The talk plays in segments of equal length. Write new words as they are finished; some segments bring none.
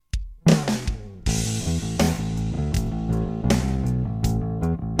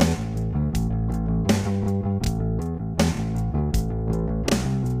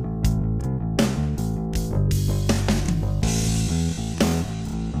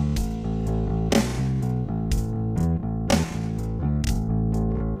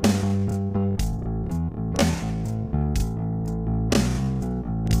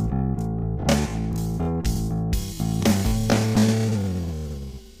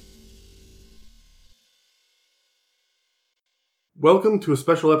Welcome to a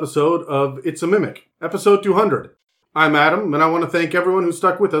special episode of It's a Mimic, episode 200. I'm Adam, and I want to thank everyone who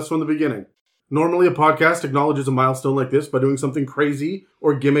stuck with us from the beginning. Normally, a podcast acknowledges a milestone like this by doing something crazy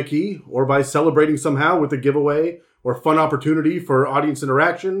or gimmicky, or by celebrating somehow with a giveaway or fun opportunity for audience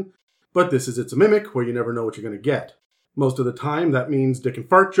interaction, but this is It's a Mimic, where you never know what you're going to get. Most of the time, that means dick and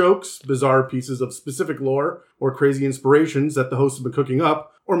fart jokes, bizarre pieces of specific lore, or crazy inspirations that the host has been cooking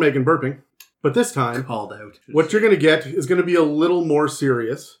up, or Megan burping. But this time, called out. What you're going to get is going to be a little more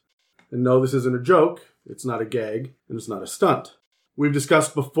serious. And no, this isn't a joke, it's not a gag, and it's not a stunt. We've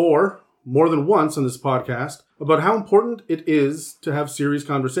discussed before, more than once on this podcast, about how important it is to have serious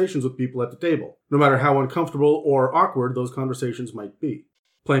conversations with people at the table, no matter how uncomfortable or awkward those conversations might be.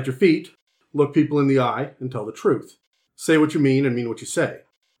 Plant your feet, look people in the eye, and tell the truth. Say what you mean and mean what you say.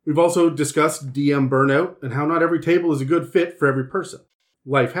 We've also discussed DM burnout and how not every table is a good fit for every person.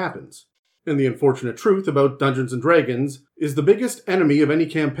 Life happens. And the unfortunate truth about Dungeons & Dragons is the biggest enemy of any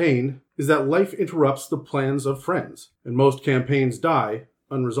campaign is that life interrupts the plans of friends, and most campaigns die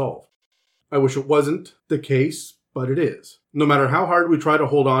unresolved. I wish it wasn't the case, but it is. No matter how hard we try to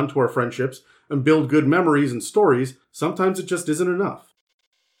hold on to our friendships and build good memories and stories, sometimes it just isn't enough.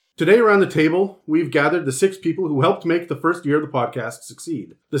 Today around the table, we've gathered the 6 people who helped make the first year of the podcast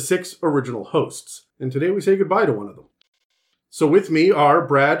succeed, the 6 original hosts, and today we say goodbye to one of them. So with me are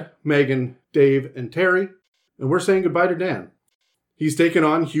Brad, Megan, Dave, and Terry, and we're saying goodbye to Dan. He's taken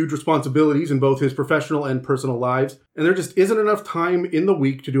on huge responsibilities in both his professional and personal lives, and there just isn't enough time in the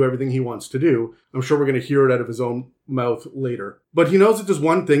week to do everything he wants to do. I'm sure we're going to hear it out of his own mouth later. But he knows that there's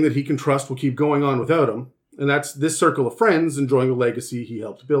one thing that he can trust will keep going on without him, and that's this circle of friends enjoying the legacy he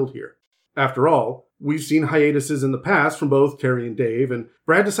helped build here. After all, we've seen hiatuses in the past from both Terry and Dave, and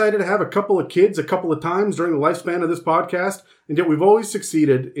Brad decided to have a couple of kids a couple of times during the lifespan of this podcast, and yet we've always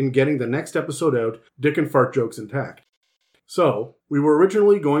succeeded in getting the next episode out, dick and fart jokes intact. So, we were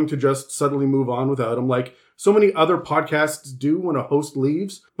originally going to just subtly move on without him, like so many other podcasts do when a host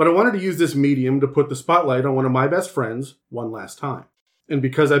leaves, but I wanted to use this medium to put the spotlight on one of my best friends one last time. And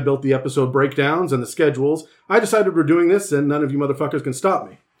because I built the episode breakdowns and the schedules, I decided we're doing this and none of you motherfuckers can stop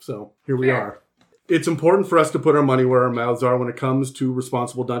me. So, here we are. It's important for us to put our money where our mouths are when it comes to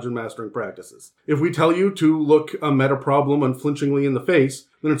responsible dungeon mastering practices. If we tell you to look a meta problem unflinchingly in the face,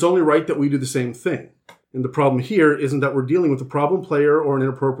 then it's only right that we do the same thing. And the problem here isn't that we're dealing with a problem player or an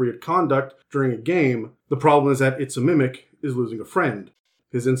inappropriate conduct during a game. The problem is that It's a Mimic is losing a friend,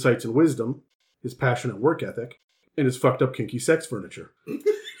 his insights and wisdom, his passionate work ethic, and his fucked up kinky sex furniture.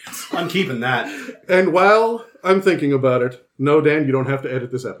 I'm keeping that. And while I'm thinking about it, no, Dan, you don't have to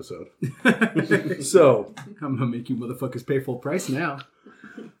edit this episode. So, I'm gonna make you motherfuckers pay full price now.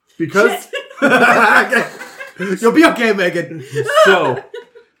 Because... You'll be okay, Megan. So,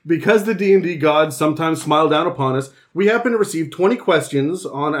 because the D&D gods sometimes smile down upon us, we happen to receive 20 questions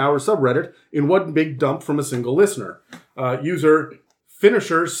on our subreddit in one big dump from a single listener. User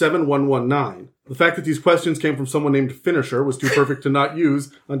Finisher7119. The fact that these questions came from someone named Finisher was too perfect to not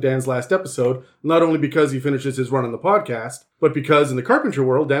use on Dan's last episode, not only because he finishes his run on the podcast, but because in the carpenter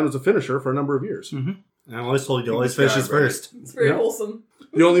world, Dan was a finisher for a number of years. Mm-hmm. I always told you to always finish first. It's very wholesome.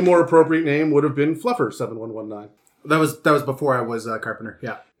 The only more appropriate name would have been Fluffer7119. That was before I was carpenter,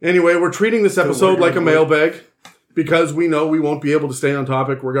 yeah. Anyway, we're treating this episode like a mailbag because we know we won't be able to stay on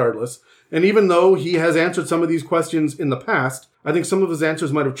topic regardless. And even though he has answered some of these questions in the past, I think some of his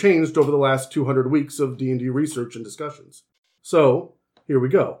answers might have changed over the last 200 weeks of D&D research and discussions. So, here we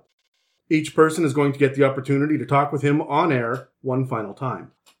go. Each person is going to get the opportunity to talk with him on air one final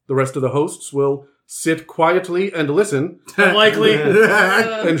time. The rest of the hosts will sit quietly and listen. Unlikely.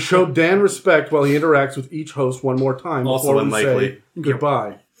 And show Dan respect while he interacts with each host one more time Also before we say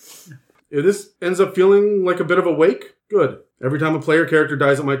goodbye. If this ends up feeling like a bit of a wake, good. Every time a player character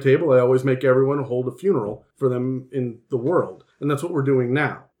dies at my table, I always make everyone hold a funeral for them in the world. And that's what we're doing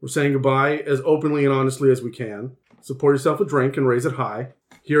now. We're saying goodbye as openly and honestly as we can. Support yourself a drink and raise it high.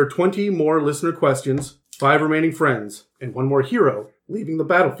 Here are 20 more listener questions, 5 remaining friends, and 1 more hero leaving the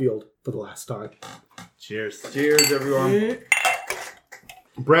battlefield for the last time. Cheers. Cheers, everyone.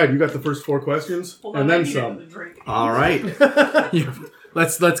 Brad, you got the first 4 questions, and then some. All right.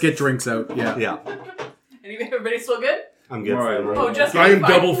 Let's get drinks out. Yeah. Yeah. Everybody still good? I'm good. All right, Oh, just I am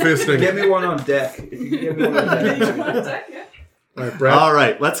double fisting. Get me one on deck. If you can get me one on deck. Yeah. All right, Brad. All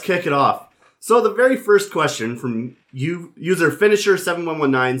right, let's kick it off. So the very first question from user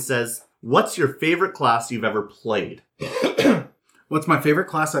Finisher7119 says, what's your favorite class you've ever played? What's my favorite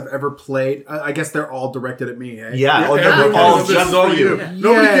class I've ever played? I guess they're all directed at me, eh? Yeah, Everyone all knows this just is all for you. you.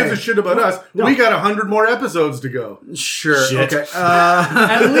 Nobody Yeah. gives a shit about us. No. We got 100 more episodes to go. Sure. Shit. Okay.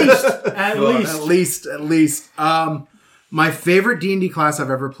 At least. At least. My favorite D&D class I've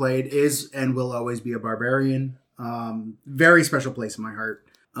ever played is and will always be a barbarian. Very special place in my heart.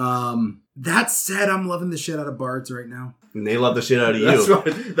 That said, I'm loving the shit out of bards right now. And they love the shit out of you.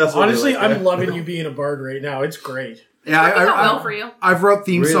 That's what Honestly, they like. I'm loving you being a bard right now. It's great. Yeah, Working out well for you. I've wrote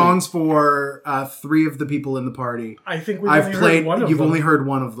theme Really? songs for 3 of the people in the party. I think we've I've only played. heard one of You've them. only heard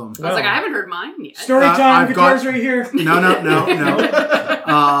one of them. I was like, I haven't heard mine yet. Story time, I've guitars got- right here. No.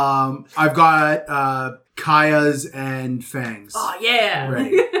 I've got Kaya's and Fangs. Oh, yeah.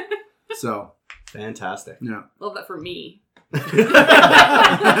 Right. So, Fantastic. yeah. Love that for me.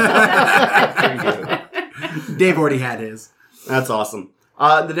 Dave already had his. That's awesome.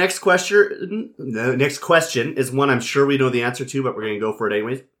 The next question is one I'm sure we know the answer to, but we're going to go for it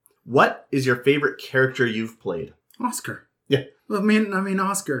anyways. What is your favorite character you've played? Oscar. Yeah. I mean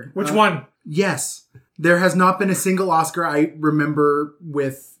Oscar. Which one? Yes. There has not been a single Oscar I remember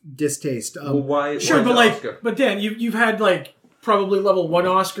with distaste. Well, why? Sure, why but the like, Oscar? but Dan, you've had like probably level 1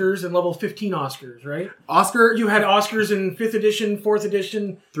 Oscars and level 15 Oscars, right? Oscar You had Oscars in 5th edition, 4th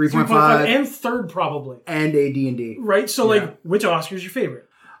edition, 3.5 and 3rd probably, and AD&D. right? So Yeah. like, which Oscar is your favorite?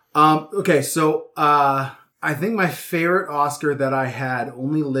 Okay, so I think my favorite Oscar that I had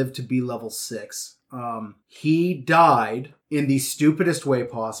only lived to be level 6. He died in the stupidest way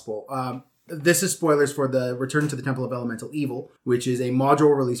possible. This is spoilers for the Return to the Temple of Elemental Evil, which is a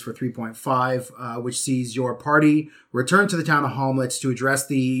module release for 3.5, which sees your party return to the town of Hamlets to address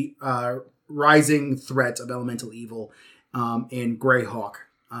the rising threat of elemental evil in Greyhawk.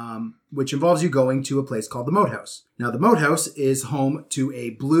 Which involves you going to a place called the Moat House. Now, the Moat House is home to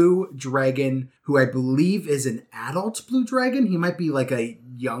a blue dragon who I believe is an adult blue dragon. He might be like a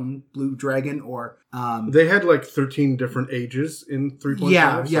young blue dragon or... They had like 13 different ages in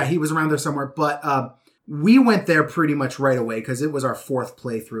 3.5. yeah, he was around there somewhere. But we went there pretty much right away because it was our 4th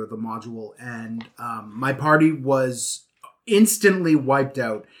playthrough of the module. And my party was instantly wiped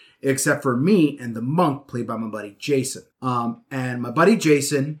out, except for me and the monk played by my buddy Jason. And my buddy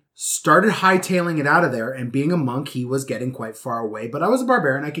Jason started hightailing it out of there, and being a monk, he was getting quite far away, but I was a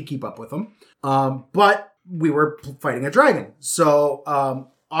barbarian, I could keep up with him. But we were fighting a dragon. So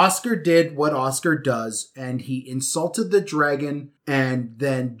Oscar did what Oscar does, and he insulted the dragon and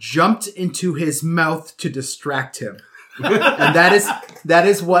then jumped into his mouth to distract him. And that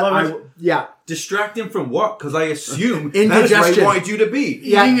is what Love it. Distract him from what? Because I assume Indigestion. that is where he wanted you to be.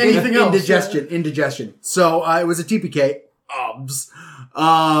 Yeah, Eating anything else, indigestion. So it was a TPK.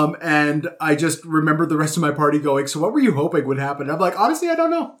 And I just remembered the rest of my party going, so what were you hoping would happen? And I'm like, honestly, I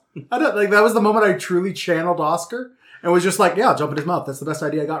don't know. That was the moment I truly channeled Oscar and was just like, yeah, I'll jump in his mouth. That's the best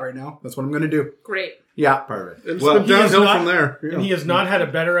idea I got right now. That's what I'm going to do. Great. Yeah. Perfect. It's Well, been he has downhill not- from there. Yeah. And he has not had a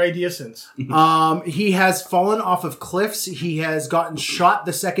better idea since. He has fallen off of cliffs. He has gotten shot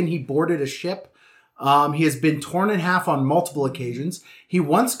the second he boarded a ship. He has been torn in half on multiple occasions. He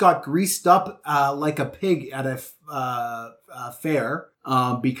once got greased up like a pig at a fair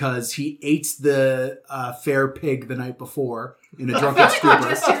because he ate the fair pig the night before in a I drunken feel like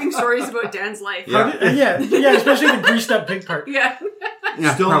we're stupor. just hearing stories about Dan's life. Yeah. Yeah, especially the greased up pig part. Yeah.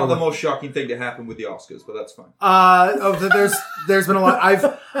 Yeah, Still not probably. the most shocking thing to happen with the Oscars, but that's fine. There's been a lot.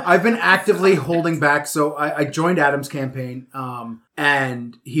 I've been actively holding back. So I joined Adam's campaign,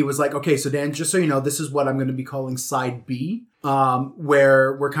 and he was like, "Okay, so Dan, just so you know, this is what I'm going to be calling Side B,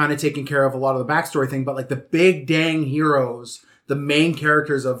 where we're kind of taking care of a lot of the backstory thing, but like the big dang heroes." The main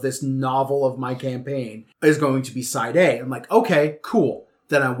characters of this novel of my campaign is going to be Side A. I'm like, okay, cool.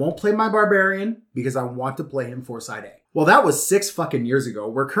 Then I won't play my barbarian because I want to play him for Side A. Well, that was 6 fucking years ago.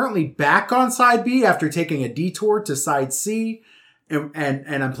 We're currently back on Side B after taking a detour to Side C. And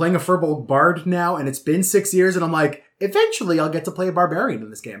I'm playing a Furbolg Bard now, and it's been 6 years, and I'm like, eventually I'll get to play a barbarian in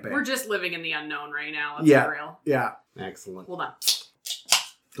this campaign. We're just living in the unknown right now. Let's Yeah. be real. Yeah. Excellent. Hold on.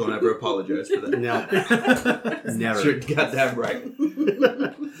 Don't ever apologize for that. No. Never. You're goddamn right.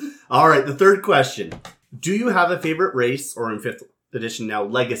 All right, the third question. Do you have a favorite race, or in 5th edition now,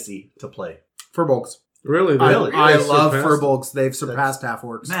 legacy to play? Furbolgs. Really? I They love surpassed- Furbolgs. They've surpassed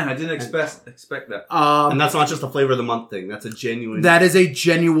half-orcs. Man, I didn't expect that. And that's not just a flavor of the month thing. That's a genuine... That is a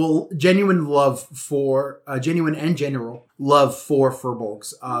genuine love for genuine and general love for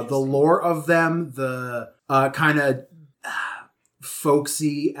Furbolgs. The lore of them, the kind of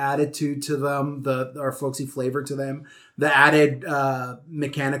folksy attitude to them, or folksy flavor to them, the added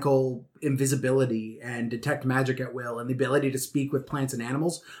mechanical invisibility and detect magic at will, and the ability to speak with plants and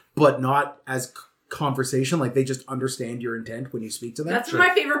animals, but not as conversation, like they just understand your intent when you speak to them. That's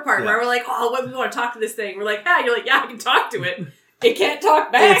my favorite part, Yeah. where we're like, oh, we want to talk to this thing. We're like, you're like, yeah, I can talk to it. It can't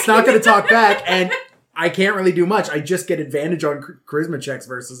talk back. It's not going to talk back, and I can't really do much. I just get advantage on charisma checks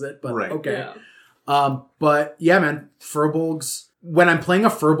versus it, but Right. okay. Yeah. But yeah, man, Furbolgs. When I'm playing a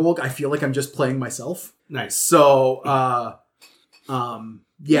Furbolg, I feel like I'm just playing myself. Nice. So,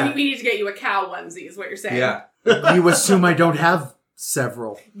 yeah. We need to get you a cow onesie, is what you're saying. Yeah. You assume I don't have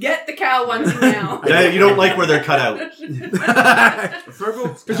several. Get the cow onesie now. Yeah, you don't like where they're cut out.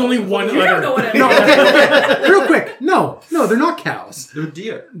 There's only one You don't know udder. what I No, mean. okay. Real quick. No, they're not cows. They're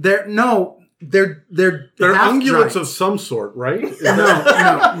deer. They're They're half ungulates giant. of some sort, right?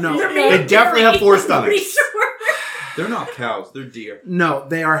 No. They're made They of definitely dairy, have 4 I'm pretty stomachs. sure. They're not cows. They're deer. No,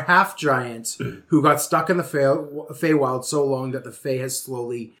 they are half giants who got stuck in the Feywild so long that the Fey has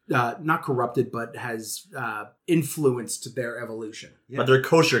slowly, not corrupted, but has influenced their evolution. But they're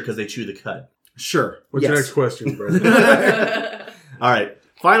kosher because they chew the cud. Sure. What's your next question, Brett? All right.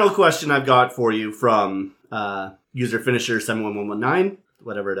 Final question I've got for you from user finisher 71119,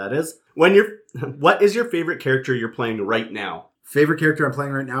 whatever that is. What is your favorite character you're playing right now? Favorite character I'm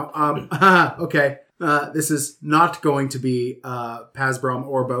playing right now? Okay. This is not going to be Pazbrom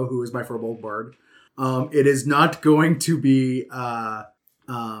Orbo, who is my Furbolg Bard. It is not going to be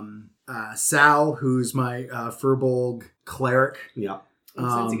Sal, who's my Furbolg Cleric. Yeah. I'm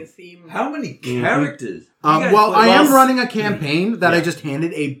sensing a theme. How many characters? Well, I am Well, running a campaign that I just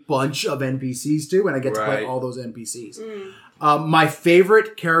handed a bunch of NPCs to, and I get to play Right. all those NPCs. My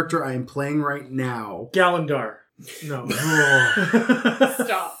favorite character I am playing right now... Gallandar. No.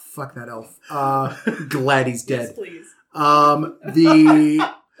 Stop. Fuck that elf. Glad he's Yes, dead. please.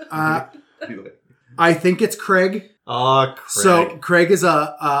 I think it's Craig. Oh, Craig. So Craig is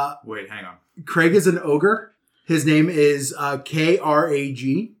Wait, hang on. Craig is an ogre. His name is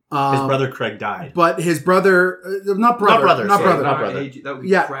Krag. His brother Craig died. But his brother, not brother. brother, Not sorry, brother. not brother. That would be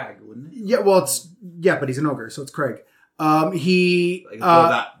Yeah. Crag, wouldn't it? Yeah, well, but he's an ogre, so it's Craig. He's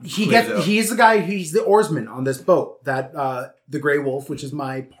the guy, he's the oarsman on this boat, that, the Grey Wolf, which is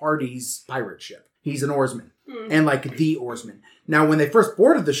my party's pirate ship. He's an oarsman. And like the oarsman. Now, when they first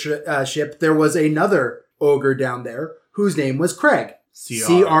boarded the ship, there was another ogre down there whose name was Craig.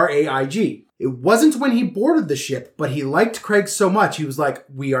 Craig. It wasn't when he boarded the ship, but he liked Craig so much, he was like,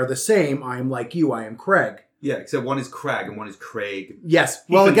 we are the same. I am like you. I am Craig. Yeah, except one is Crag and one is Craig. Yes.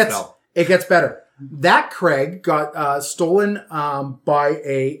 Well, it can spell. gets better. That Craig got stolen by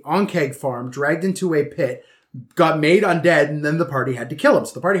a Onkeg farm, dragged into a pit, got made undead, and then the party had to kill him.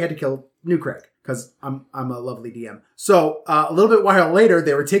 So the party had to kill new Craig, because I'm a lovely DM. So a little bit while later,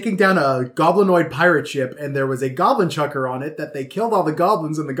 they were taking down a goblinoid pirate ship, and there was a goblin chucker on it that they killed all the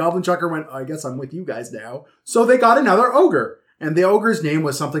goblins, and the goblin chucker went, I guess I'm with you guys now. So they got another ogre. And the ogre's name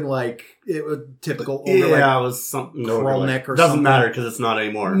was something like, it was typical ogre. Yeah, it was something. Krolnik or Doesn't something. matter because it's not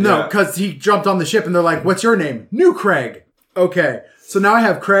anymore. No, Yeah. because he jumped on the ship and they're like, what's your name? New Craig. Okay. So now I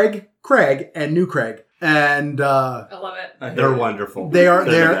have Craig, and New Craig. And I love it. They're wonderful. they're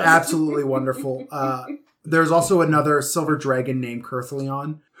the best. absolutely wonderful. There's also another silver dragon named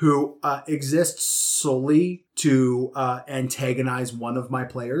Kurthleon who exists solely to antagonize one of my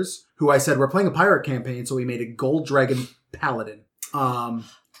players, who I said, we're playing a pirate campaign, so we made a gold dragon paladin.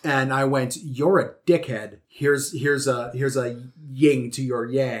 And I went, you're a dickhead. Here's a yin to your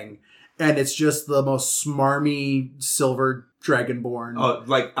yang. And it's just the most smarmy silver dragonborn. Oh,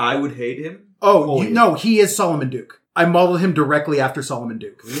 like I would hate him? No, he is Solomon Duke. I modeled him directly after Solomon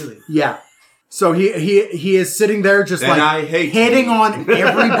Duke. Really? Yeah. So he is sitting there just Then I hate hitting you. on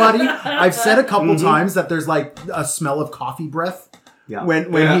everybody. I've said a couple times that there's like a smell of coffee breath Yeah.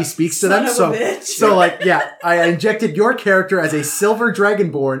 when Yeah. he speaks to Son them. of a bitch. So like, yeah, I injected your character as a silver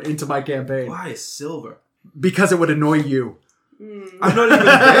dragonborn into my campaign Why is silver? because it would annoy you. I'm not even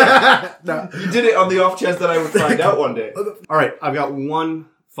there. No. You did it on the off chance that I would find out one day. All right, I've got one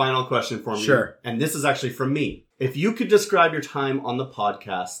final question for me. Sure. And this is actually from me. If you could describe your time on the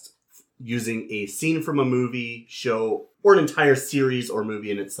podcast using a scene from a movie, show, or an entire series or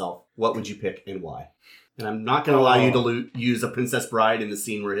movie in itself, what would you pick and why? And I'm not going to allow you to use a Princess Bride in the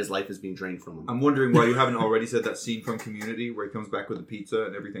scene where his life is being drained from him. I'm wondering why you haven't already said that scene from Community where he comes back with the pizza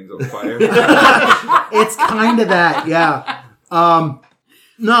and everything's on fire. It's kind of that, yeah.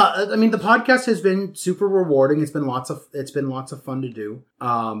 No, I mean the podcast has been super rewarding. It's been lots of fun to do.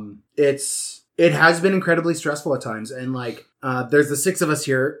 It has been incredibly stressful at times, and like there's the 6 of us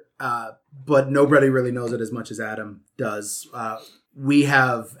here, but nobody really knows it as much as Adam does.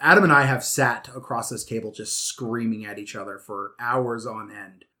 Adam and I have sat across this table just screaming at each other for hours on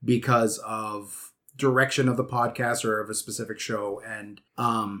end because of direction of the podcast or of a specific show, and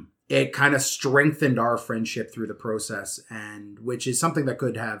it kind of strengthened our friendship through the process, and which is something that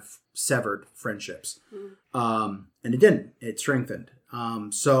could have severed friendships. And it didn't. It strengthened.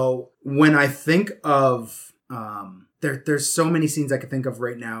 So when I think of there's so many scenes I could think of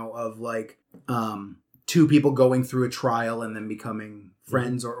right now of like two people going through a trial and then becoming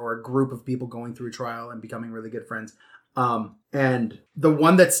friends, or a group of people going through a trial and becoming really good friends. And the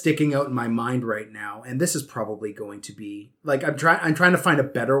one that's sticking out in my mind right now, and this is probably going to be like, I'm trying to find a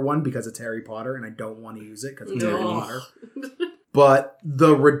better one because it's Harry Potter and I don't want to use it because it's Harry Potter. But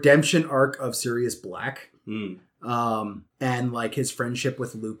the redemption arc of Sirius Black, and like his friendship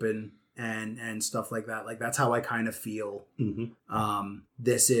with Lupin and stuff like that. Like that's how I kind of feel.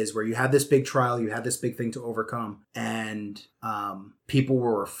 This is where you had this big trial, you had this big thing to overcome, and people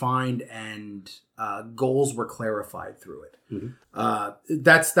were refined and goals were clarified through it.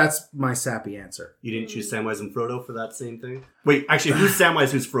 That's my sappy answer. You didn't choose Samwise and Frodo for that same thing? Wait, actually, who's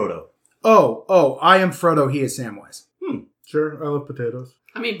Samwise, who's Frodo? Oh, I am Frodo, he is Samwise. Sure, I love potatoes.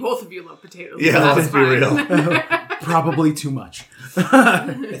 I mean, both of you love potatoes. Yeah, That's let's be fine. real. Probably too much. All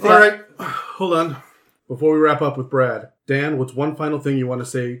right, hold on. Before we wrap up with Brad, Dan, what's one final thing you want to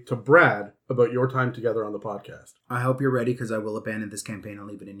say to Brad about your time together on the podcast? I hope you're ready because I will abandon this campaign and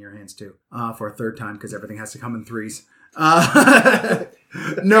leave it in your hands too. For a third time because everything has to come in threes.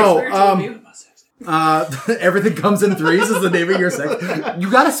 Everything comes in threes is the name of your section. You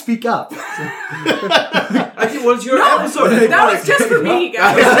gotta speak up. I think was your episode. That was just for me,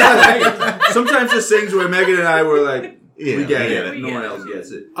 guys. Sometimes there's things where Megan and I were like, we get it. We No get one it. else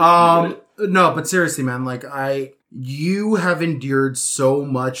gets it. No, but seriously, man, like you have endured so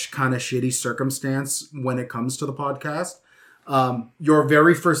much kind of shitty circumstance when it comes to the podcast. Your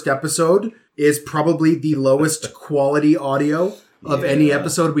very first episode is probably the lowest quality audio of any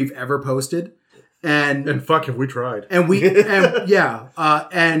episode we've ever posted. And fuck, have we tried? But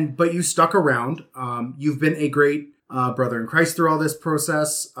you stuck around. You've been a great brother in Christ through all this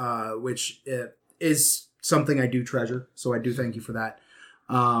process, which is something I do treasure. So I do thank you for that.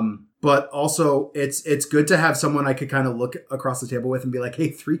 But also it's good to have someone I could kind of look across the table with and be like, hey,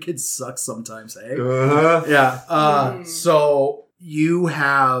 3 kids suck sometimes, hey? Yeah. So you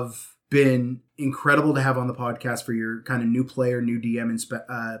have been incredible to have on the podcast for your kind of new player, new DM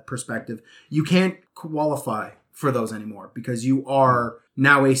perspective. You can't qualify for those anymore because you are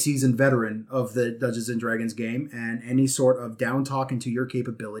now a seasoned veteran of the Dungeons and Dragons game, and any sort of down talk into your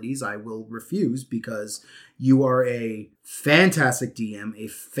capabilities I will refuse because you are a fantastic DM, a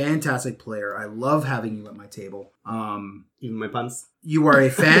fantastic player. I love having you at my table. Even my puns? You are a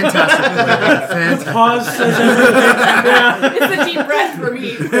fantastic player. Pause says everything. It's a deep breath for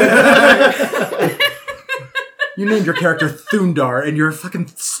me. You named your character Thundar and you're a fucking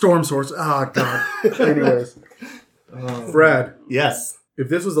storm source. Oh, God. Anyways. Brad, Yes. if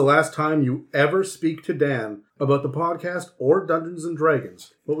this was the last time you ever speak to Dan about the podcast or Dungeons and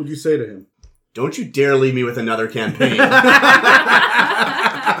Dragons, what would you say to him? Don't you dare leave me with another campaign.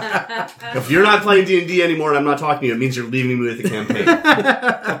 If you're not playing D&D anymore and I'm not talking to you, it means you're leaving me with a campaign.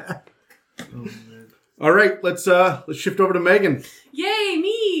 All right, let's shift over to Megan. Yay,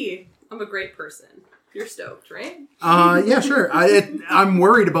 me! I'm a great person. You're stoked, right? Yeah, sure. I'm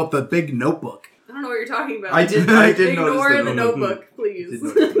worried about the big notebook. I don't know what you're talking about. I did Ignore notice the notebook, please. Did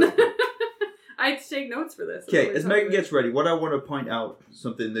notice the notebook. I had to take notes for this. Okay, as Megan gets ready, what I want to point out,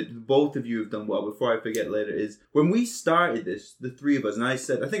 something that both of you have done well before I forget later, is when we started this, the 3 of us, and I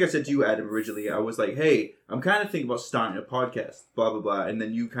think I said to you, Adam, originally, I was like, hey, I'm kind of thinking about starting a podcast, blah, blah, blah, and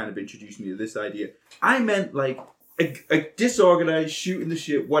then you kind of introduced me to this idea. I meant like a disorganized, shooting the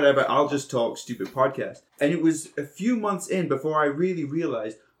shit, whatever, I'll just talk, stupid podcast. And it was a few months in before I really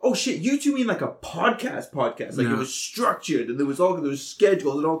realized, oh shit, you two mean like a podcast? Like it was structured, and there was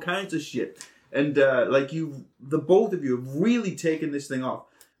schedules and all kinds of shit. And the both of you have really taken this thing off.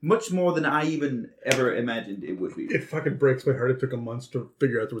 Much more than I even ever imagined it would be. It fucking breaks my heart. It took a month to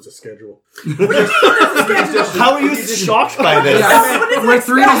figure out there was a schedule. How are you shocked by this? Yeah, we're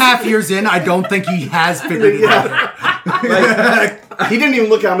 3.5 years in. I don't think he has figured it out. He didn't even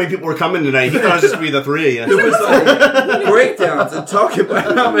look at how many people were coming tonight. He thought it was just going to be the 3 of you. There was like breakdowns and talking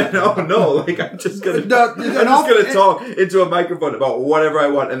about. I mean, oh no! Like I'm just gonna talk into a microphone about whatever I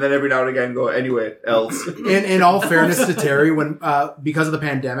want, and then every now and again go anyway else. In all fairness to Terry, when because of the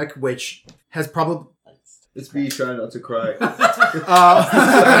pandemic, which has probably. It's me trying not to cry.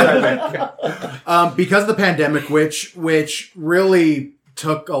 Because of the pandemic, which really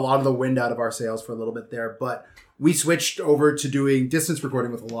took a lot of the wind out of our sails for a little bit there, but we switched over to doing distance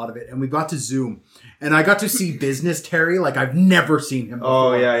recording with a lot of it, and we got to Zoom, and I got to see business Terry like I've never seen him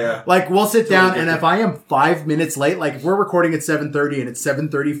before. Oh yeah. Like we'll sit down, and if I am 5 minutes late, like if we're recording at 7:30 and it's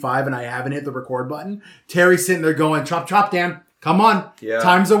 7:35 and I haven't hit the record button, Terry's sitting there going, chop chop, Dan. Come on. Yeah.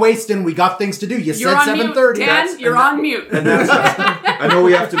 Time's a wasting. We got things to do. You You're said on mute, 7:30. Dan. You're on mute. And that's, I know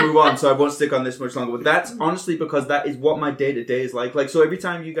we have to move on, so I won't stick on this much longer. But that's honestly because that is what my day to day is like. Like, so every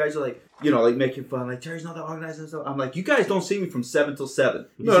time you guys are like, you know, like making fun, like Terry's not that organized and stuff. I'm like, you guys don't see me from 7 till 7.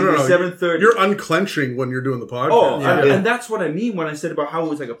 You see me 7:30. You're unclenching when you're doing the podcast. Oh, Yeah. and that's what I mean when I said about how it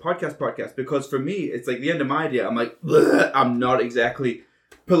was like a podcast. Because for me, it's like the end of my day. I'm like, "Bleh," I'm not exactly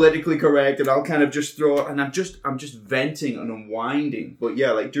politically correct, and I'll kind of just throw, and I'm just venting and unwinding. But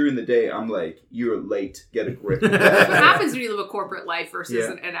yeah, like during the day, I'm like, you're late. Get a grip. What happens when you live a corporate life versus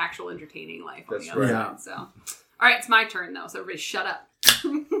Yeah. an actual entertaining life on That's the other right. side. So, all right, it's my turn though. So everybody, shut up.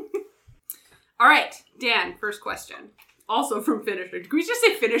 All right, Dan. First question. Also from Finisher. Can we just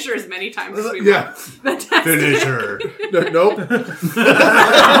say Finisher as many times as we Yeah. want? Fantastic. Finisher. Nope.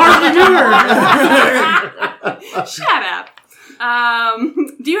 Shut up.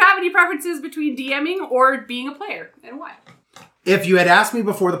 Do you have any preferences between DMing or being a player, and why? If you had asked me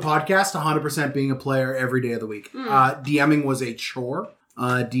before the podcast, 100% being a player every day of the week. DMing was a chore.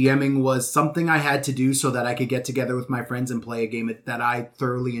 DMing was something I had to do so that I could get together with my friends and play a game that I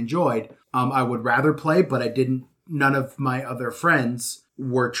thoroughly enjoyed. I would rather play, but I didn't. None of my other friends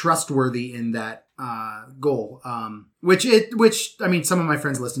were trustworthy in that goal. Which I mean, some of my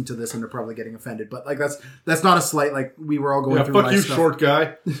friends listen to this and they're probably getting offended, but like that's not a slight. Like we were all going Yeah, through fuck life you, stuff. short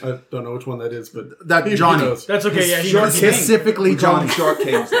guy. I don't know which one that is, but That he Johnny. knows. That's okay. Yeah, he Short knows. king. Specifically We call Johnny. them short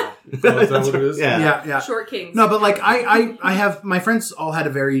kings now. Oh, is that what it is? Yeah. Yeah. Short Kings. No, but like I have my friends all had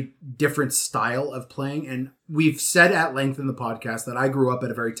a very different style of playing, and we've said at length in the podcast that I grew up at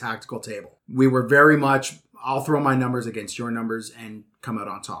a very tactical table. We were very much I'll throw my numbers against your numbers and come out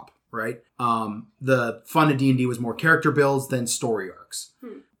on top, right? The fun of D&D was more character builds than story arcs.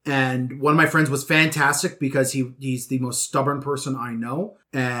 And one of my friends was fantastic because he's the most stubborn person I know.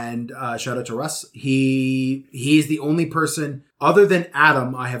 And shout out to Russ. He's the only person other than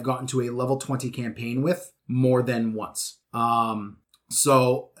Adam I have gotten to a level 20 campaign with more than once. And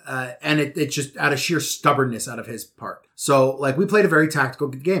it's just out of sheer stubbornness out of his part. So like we played a very tactical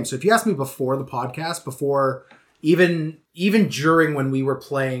game. So if you asked me before the podcast, before even during when we were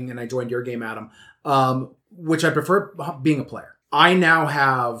playing and I joined your game, Adam, which I prefer being a player. I now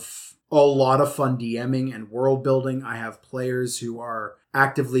have a lot of fun DMing and world building. I have players who are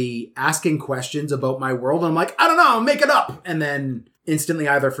actively asking questions about my world. And I'm like, I don't know, make it up. And then instantly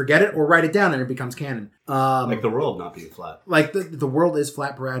either forget it or write it down and it becomes canon. Like the world not being flat. Like the world is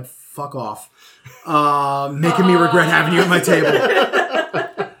flat, Brad. Fuck off. Making me regret having you at my table.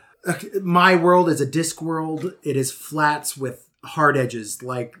 My world is a disc world. It is flats with hard edges.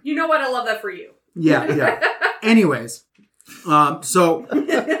 Like, You know what? I love that for you. yeah. Anyways, so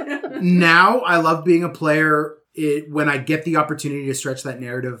now I love being a player when I get the opportunity to stretch that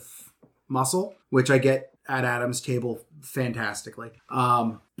narrative muscle, which I get at Adam's table fantastically.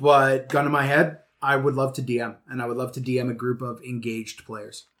 But gun to my head, I would love to DM, and I would love to DM a group of engaged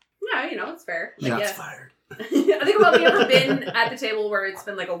players. Yeah, you know, it's fair. Yeah. Yes. I think about, have you ever been at the table where it's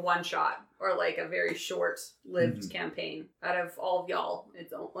been like a one shot or like a very short-lived campaign? Out of all of y'all,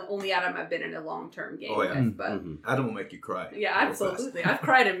 it's only Adam I've been in a long-term game Oh, yeah. with. But Adam will make you cry. yeah, real absolutely. I've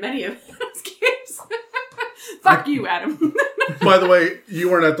cried in many of those games. Fuck you, Adam. By the way, you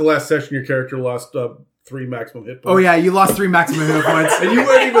weren't at the last session. Your character lost 3 maximum hit points. Oh yeah, you lost 3 maximum hit points. And you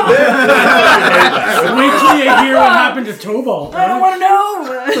weren't even there. Wait till you hear what happened to Tobal. I don't want to know.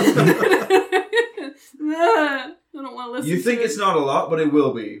 I don't want to listen. You think to it's not a lot, but it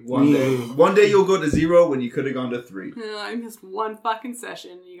will be one day. One day you'll go to 0 when you could have gone to 3. I missed one fucking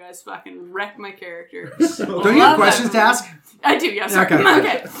session. You guys fucking wrecked my character. Don't you have Love questions that. to ask? I do, yeah, sorry. Okay.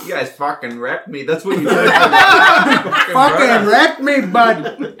 Okay. You guys fucking wrecked me. That's what you said. Fucking wreck me,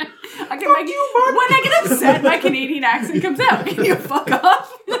 bud. I can when I get upset, my Canadian accent comes out. Can you fuck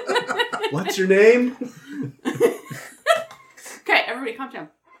off? What's your name? Okay, everybody calm down.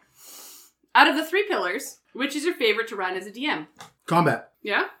 Out of the 3 pillars, which is your favorite to run as a DM? Combat.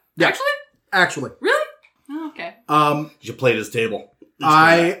 Yeah? Yeah. Actually? Actually. Really? Oh, okay. You played his table.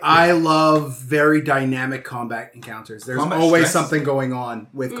 I love very dynamic combat encounters. There's Combat always stress. something going on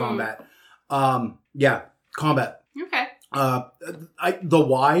with combat. Yeah, combat. Okay. The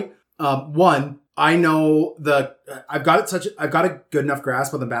why. One, I know I've got a good enough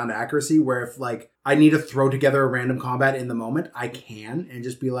grasp on the bound accuracy where if like I need to throw together a random combat in the moment, I can and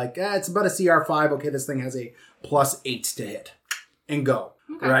just be like, it's about a CR5. Okay, this thing has a +8 to hit and go.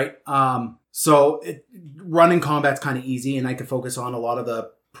 Okay. Right. So running combat's kind of easy, and I can focus on a lot of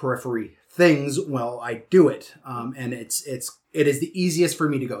the periphery things while I do it. And it is the easiest for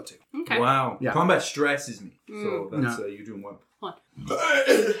me to go to. Okay. Wow. Yeah. Combat stresses me. So that's you're doing well. What?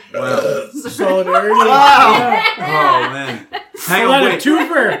 Wow. Solidarity. Oh, man. Hang Well, on, that a wait.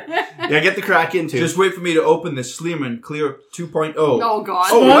 twofer. Yeah, get the crack into. Just wait for me to open this Sleeman Clear 2.0. Oh God.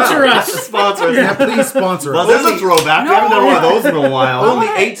 Oh, wow. Sponsor us. Sponsors. Yeah, please sponsor Well, us. there's a throwback. We haven't done one of those in a while. Only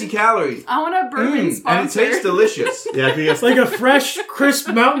 80 calories. I want a bourbon sponsor. And it tastes delicious. Yeah, I think It's like a fresh, crisp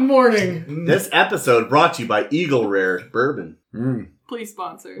mountain morning. this episode brought to you by Eagle Rare Bourbon. Please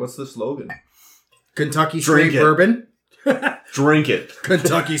sponsor. What's the slogan? Kentucky Drink straight it. bourbon. Drink it.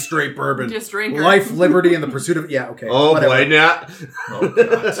 Kentucky straight bourbon. Just drink her. Life, liberty, and the pursuit of... Yeah, okay. Oh whatever. boy, Nat. Oh,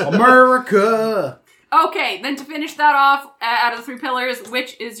 God. America. Okay, then to finish that off, out of the 3 pillars,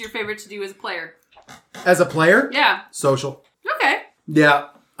 which is your favorite to do as a player? As a player, Yeah. social. Okay. Yeah.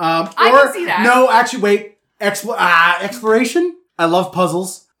 I can see that. No, actually, wait. Exploration? I love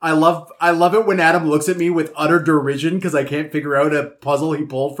puzzles. I love it when Adam looks at me with utter derision because I can't figure out a puzzle he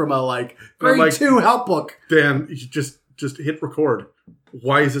pulled from a I'm grade like- 2 help book. Dan, you just hit record.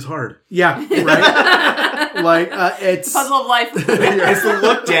 Why is this hard? Yeah, right. It's Puzzle of life. It's the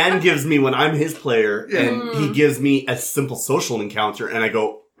look Dan gives me when I'm his player, and he gives me a simple social encounter, and I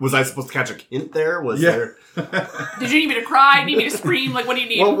go, was I supposed to catch a hint there? Was Yeah. there... Did you need me to cry? Need me to scream? Like, what do you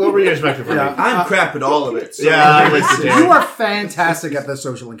need? What were you expecting from Yeah. me? I'm crap at all of it. So Yeah, I like to you are fantastic at the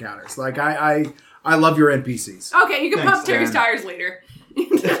social encounters. Like I love your NPCs. Okay, you can Thanks, pump Terry's Dan. tires later. You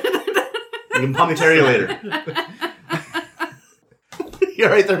can pump me Terry later. You're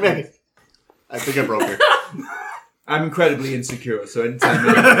right there, Maggie. I think I broke her. I'm incredibly insecure, so anytime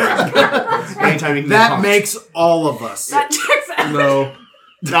you Anytime you can That pump. makes all of us. That checks out. No.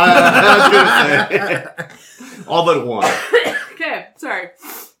 I was gonna say. All but one. Okay, sorry.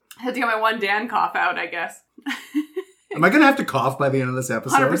 I had to get my one Dan cough out, I guess. Am I gonna have to cough by the end of this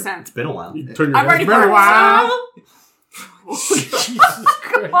episode? 100%. It's been a while. You turn your I'm head. ready for very it. wild. Jesus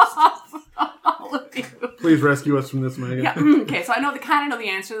Christ. All of you. Please rescue us from this, Megan. Yeah. Okay, so I kind of know the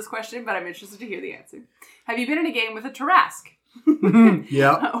answer to this question, but I'm interested to hear the answer. Have you been in a game with a Tarask?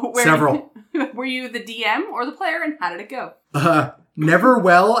 Yeah, Where- several. Were you the DM or the player, and how did it go? Never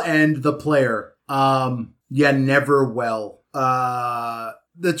well and the player. Yeah, never well. The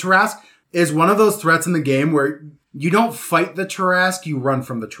Tarask is one of those threats in the game where you don't fight the Tarask, you run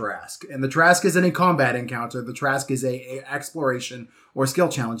from the Tarask. And the Tarask isn't a combat encounter. The Tarask is a exploration or skill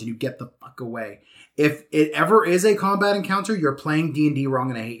challenge, and you get the fuck away. If it ever is a combat encounter, you're playing D&D wrong,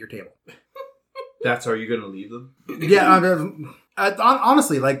 and I hate your table. That's how you're going to leave them? Yeah,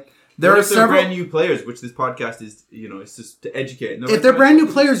 honestly, like there What are if they're several. brand new players, which this podcast is, it's just to educate. And If they're brand new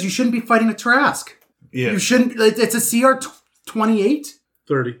players, you shouldn't be fighting a Tarask. Yeah. You shouldn't. It's a CR 28.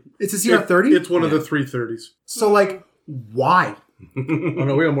 30. It's a CR 30. It's one of the 3 30s. So like, why? Oh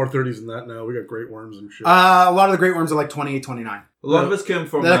no, we got more 30s than that now. We got Great Worms and shit. A lot of the Great Worms are like 28, 29. A lot of us came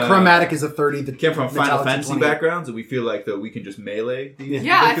from... The chromatic is a 30. The came from Final metallic's a Fantasy 28. backgrounds, and we feel like that we can just melee these.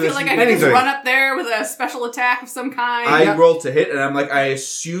 Yeah, I feel like I could just Anything. run up there with a special attack of some kind. I rolled to hit, and I'm like, I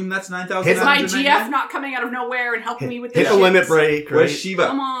assume that's 9,000. Is my GF not coming out of nowhere and helping me with Hit this the shit? limit break. Where's Right? Shiva?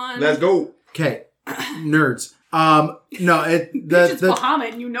 Come on. Let's go. Okay, nerds. No, It's the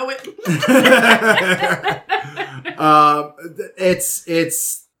Bahamut, and you know it.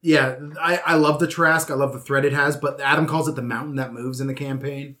 it's yeah. I love the Tarask. I love the threat it has, but Adam calls it the mountain that moves in the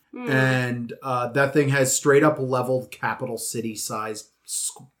campaign, and that thing has straight up leveled capital city sized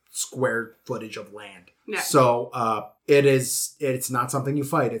square footage of land. Yeah. So it's not something you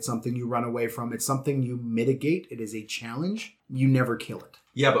fight. It's something you run away from. It's something you mitigate. It is a challenge. You never kill it.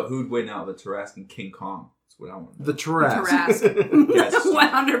 Yeah, but who'd win out of the Tarask and King Kong? That's what I want. The Tarask. Tarask. Yes.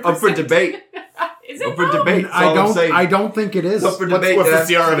 100%. Up for debate. Is it Up for though? debate. That's all I'm saying. I don't think it is. Up for What's, debate. what's Dan.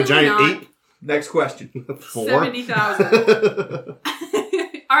 the CR of a giant Not. ape? Next question. 4? 70,000.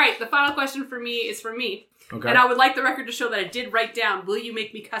 All right, the final question for me is from me. Okay. And I would like the record to show that I did write down, will you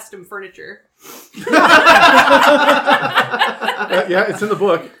make me custom furniture? Yeah, it's in the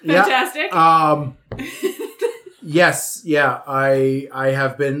book. Yeah. Fantastic. Yes, yeah. I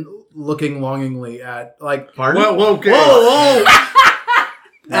have been looking longingly at like Pardon? Well, okay. whoa.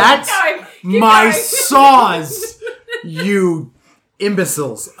 That's Keep my going. saws, you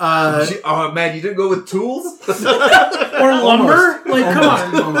imbeciles. Oh man, you didn't go with tools? Or lumber? Like, come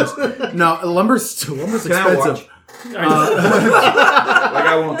on. Almost. No, lumber's Can I expensive. watch? Like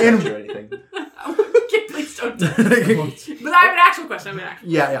I won't touch or anything. Okay, please don't do it. But I have an actual question.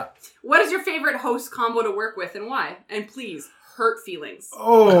 Yeah. What is your favorite host combo to work with and why? And please, hurt feelings.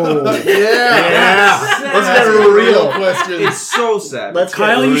 Oh, Yeah. Let's get real. question. It's so sad. Let's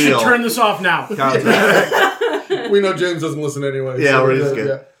Kyle, get you real. should turn this off now. We know James doesn't listen anyway. Yeah, we're just yeah.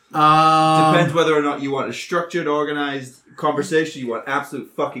 good. Depends whether or not you want a structured, organized conversation, you want absolute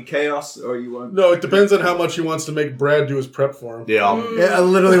fucking chaos, or you want... No, it depends on how much he wants to make Brad do his prep for him. Yeah. I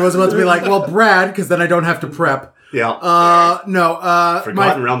literally was about to be like, well, Brad, because then I don't have to prep. Yeah. No.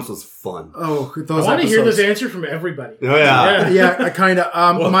 Forgotten Realms was fun. Oh, I those want to hear episodes. this answer from everybody. Oh, yeah. Yeah, I kind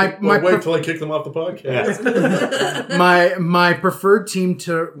of. Wait till I kick them off the podcast. My preferred team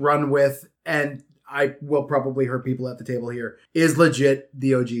to run with, and I will probably hurt people at the table here, is legit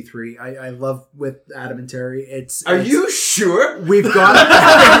the OG3. I love with Adam and Terry. Are you sure? We've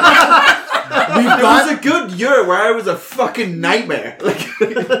got. It was a good year where I was a fucking nightmare. Like,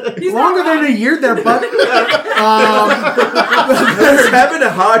 Longer than a year there, but I was having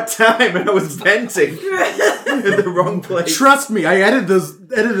a hard time and I was venting in the wrong place. trust me, I edited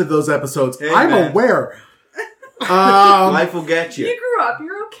those episodes. Hey, I'm man. aware. Life will get You you. grew up.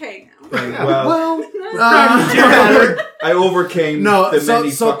 You're okay now. Well, Well, I overcame No, the so-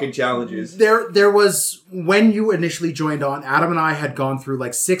 many so- fucking challenges. there was, when you initially joined on, Adam and I had gone through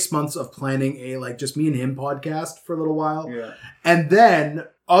like 6 months of planning a like just me and him podcast for a little while. Yeah. And then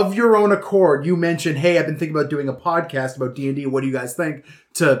of your own accord, you mentioned, hey, I've been thinking about doing a podcast about D&D. What do you guys think?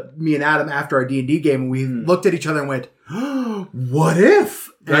 To me and Adam after our D&D game. And we looked at each other and went, what if?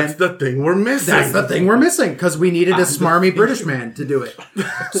 That's And the thing we're missing. that's the thing we're missing because we needed a smarmy British man to do it.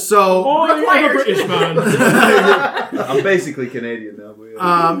 So Oh, I'm a Required. British man. I'm basically Canadian now. But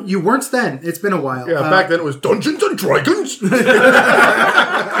yeah. you weren't then. It's been a while. Yeah, back then it was Dungeons and Dragons.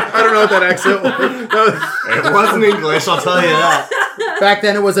 I don't know what that accent was. It wasn't English, I'll tell you that. Back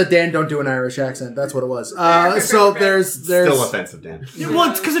then it was a Dan don't do an Irish accent. That's what it was. So there's Still offensive, Dan. Well,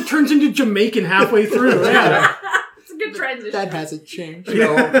 it's because it turns into Jamaican halfway through. Yeah. It's a good transition. that hasn't changed.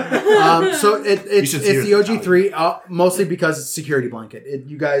 So it's should see the yours OG3 mostly because it's security blanket.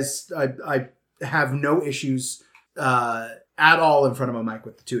 You guys, I have no issues at all in front of a mic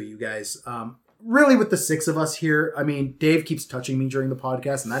with the two of you guys. Really, with the six of us here, I mean, Dave keeps touching me during the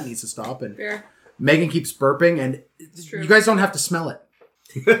podcast, and that needs to stop. And Fair. Megan keeps burping, and true. you guys don't have to smell it.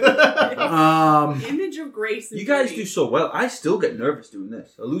 Image of grace. You guys do so well. I still get nervous doing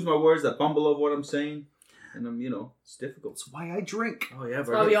this. I lose my words. I fumble over what I'm saying. And I'm, it's difficult. That's why I drink. Oh, yeah,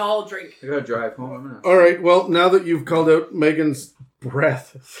 Well, we all drink. I gotta drive home in a minute. All right. Well, now that you've called out Megan's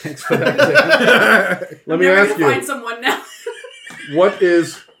breath, thanks for that. Dan. Let me Never ask gonna find you, someone now. what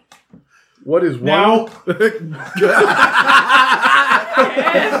is Now, one?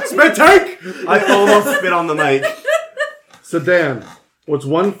 Spit take! I almost spit on the mic. So, Dan, what's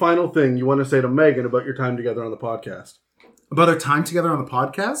one final thing you want to say to Megan about your time together on the podcast? About our time together on the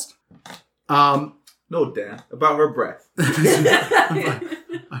podcast? No, Dan. About her breath.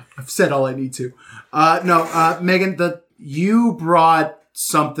 I've said all I need to. Megan, you brought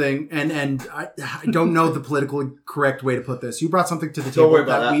something, and I don't know the politically correct way to put this. You brought something to the Don't table worry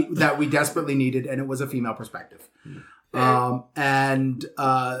about that we desperately needed, and it was a female perspective. Having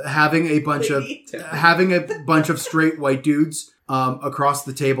a bunch of straight white dudes across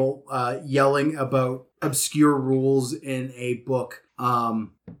the table yelling about obscure rules in a book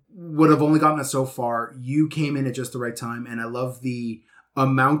would have only gotten us so far. You came in at just the right time, and I love the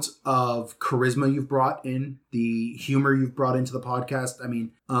amount of charisma you've brought in, the humor you've brought into the podcast. I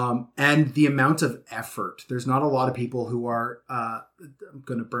mean, and the amount of effort. There's not a lot of people who are. I'm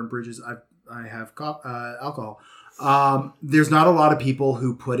going to burn bridges. I have alcohol. There's not a lot of people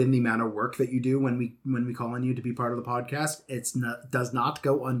who put in the amount of work that you do when we call on you to be part of the podcast. Does not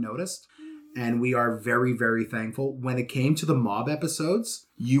go unnoticed. And we are very, very thankful. When it came to the mob episodes,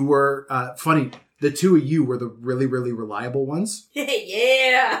 you were funny. The two of you were the really, really reliable ones.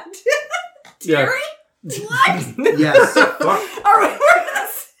 Yeah. Yeah. Terry? What? Yes. Fuck. Are we working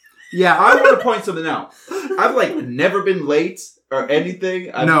this? Yeah. I want to point something out. I've never been late or anything.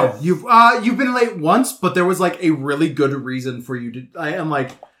 No, you've been late once, but there was a really good reason for you to.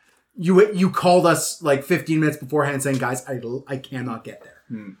 You called us 15 minutes beforehand saying, "Guys, I cannot get there."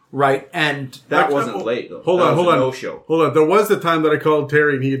 Right, and that wasn't late though. Hold That on. was a no-show. Hold on. There was the time that I called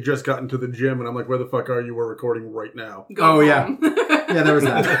Terry and he had just gotten to the gym, and I'm like, "Where the fuck are you? We're recording right now." Go yeah, home. yeah, there was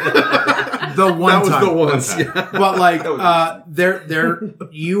that. The one That was time. the ones. Yeah. But there,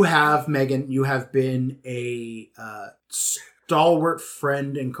 you have, Megan. You have been a stalwart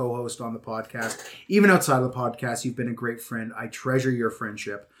friend and co-host on the podcast. Even outside of the podcast, you've been a great friend. I treasure your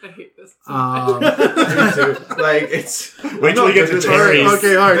friendship. I hate this. It's. Wait till we get to Terry's.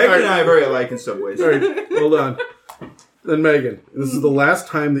 Okay. All right. Megan All and I right. are very alike in some ways. All right. Hold on. Then Megan, this is the last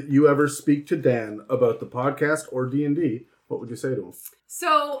time that you ever speak to Dan about the podcast or D&D. What would you say to him?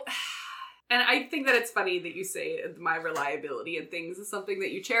 So, and I think that it's funny that you say my reliability and things is something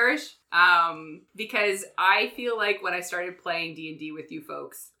that you cherish. Because I feel like when I started playing D&D with you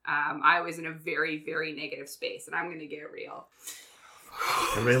folks, I was in a very, very negative space, and I'm going to get real.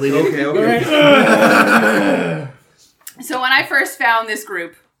 I really Okay. all right. So when I first found this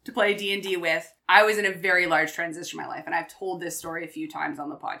group, to play D&D with, I was in a very large transition in my life. And I've told this story a few times on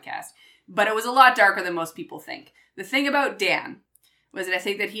the podcast. But it was a lot darker than most people think. The thing about Dan was that I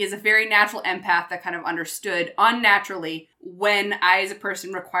think that he is a very natural empath that kind of understood unnaturally when I as a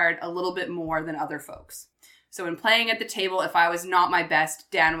person required a little bit more than other folks. So in playing at the table, if I was not my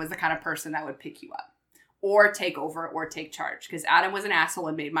best, Dan was the kind of person that would pick you up. Or take over, or take charge. Because Adam was an asshole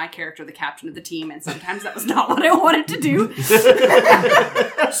and made my character the captain of the team, and sometimes that was not what I wanted to do.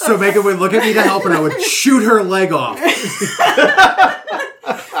 So Megan would look at me to help, and I would shoot her leg off.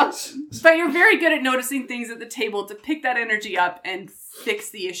 But you're very good at noticing things at the table to pick that energy up and fix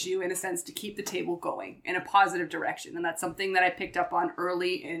the issue, in a sense, to keep the table going in a positive direction. And that's something that I picked up on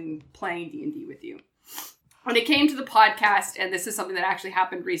early in playing D&D with you. When it came to the podcast, and this is something that actually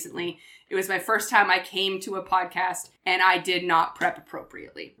happened recently, it was my first time I came to a podcast and I did not prep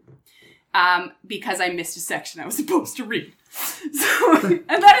appropriately. Because I missed a section I was supposed to read. So, and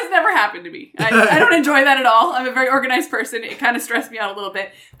that has never happened to me. I don't enjoy that at all. I'm a very organized person. It kind of stressed me out a little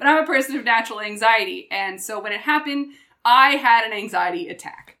bit. But I'm a person of natural anxiety. And so when it happened, I had an anxiety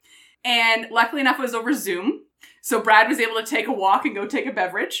attack. And luckily enough, it was over Zoom. So Brad was able to take a walk and go take a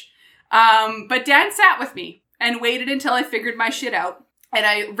beverage. But Dan sat with me and waited until I figured my shit out. And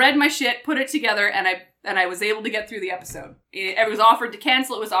I read my shit, put it together, and I was able to get through the episode. It was offered to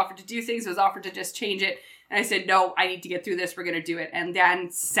cancel, it was offered to do things, it was offered to just change it. And I said, no, I need to get through this, we're going to do it. And Dan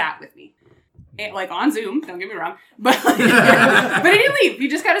sat with me. Like on Zoom, don't get me wrong. But but he didn't leave. He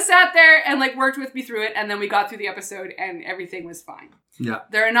just kind of sat there and like worked with me through it. And then we got through the episode and everything was fine. Yeah.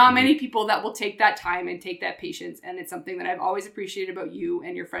 There are not many people that will take that time and take that patience. And it's something that I've always appreciated about you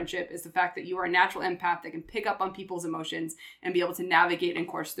and your friendship is the fact that you are a natural empath that can pick up on people's emotions and be able to navigate and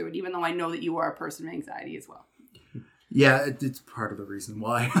course through it, even though I know that you are a person of anxiety as well. Yeah, it's part of the reason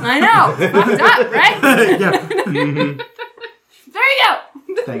why. I know. Fucked up, right? Yeah. There you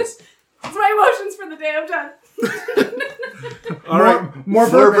go. Thanks. That's my emotions for the day. I'm done. All right. More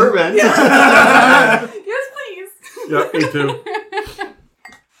bourbon. Yes, please. Yeah, me too.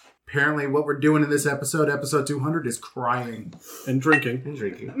 Apparently what we're doing in this episode 200, is crying. And drinking. And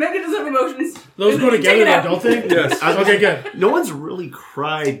drinking. Megan doesn't have emotions. Those go together, though, don't they? Yes. Okay, good. No one's really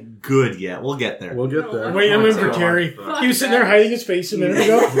cried good yet. We'll get there. We'll get there. Wait, I'm in for Terry. He was sitting there hiding his face a minute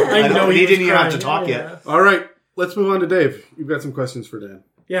ago. I know he he was didn't even have crying. to talk Yeah. yet. All right. Let's move on to Dave. You've got some questions for Dan.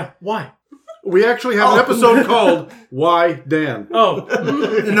 Yeah, why? We actually have an episode called Why Dan? Oh,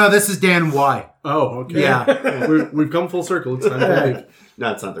 No, this is Dan Y. Oh, okay. Yeah. We've come full circle. It's time to leave.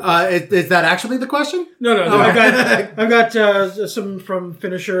 No, it's not the question. Is that actually the question? no. I've got some from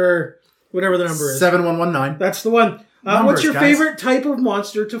Finisher, whatever the number is. 7119. That's the one. Numbers, What's your guys. favorite type of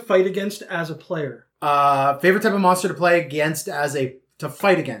monster to fight against as a player? Favorite type of monster to play against to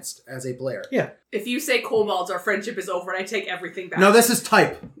fight against as a player. Yeah. If you say kobolds, our friendship is over, and I take everything back. No, this is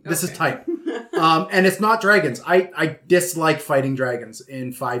type. This is type. And it's not dragons. I dislike fighting dragons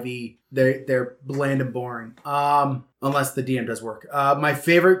in 5e. They're bland and boring. Unless the DM does work. My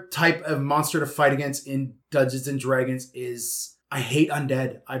favorite type of monster to fight against in Dungeons and Dragons is I hate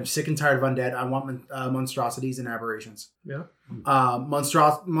undead. I'm sick and tired of undead. I want monstrosities and aberrations. Yeah.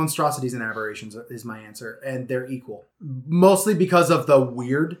 Monstrosities and aberrations is my answer, and they're equal. Mostly because of the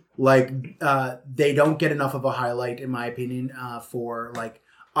weird. Like, they don't get enough of a highlight, in my opinion, for like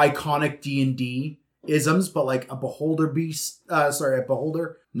iconic D&D isms, but like a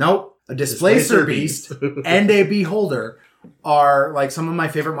displacer beast and a beholder are like some of my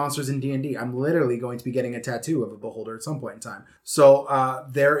favorite monsters in D&D. I'm literally going to be getting a tattoo of a beholder at some point in time. So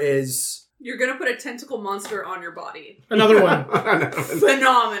there is... You're going to put a tentacle monster on your body. Another one.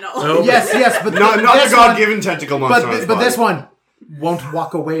 Phenomenal. Oh. Yes, but Not the this one- God-given tentacle monster. on his but body. this one won't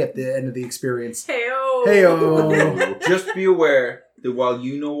walk away at the end of the experience. Heyo. Heyo. Just be aware that while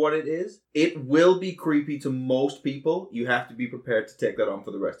you know what it is, it will be creepy to most people. You have to be prepared to take that on for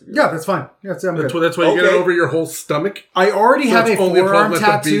the rest of your Yeah, life. that's fine. I'm good. That's why you get it Okay. over your whole stomach. I already So have a it's only a forearm problem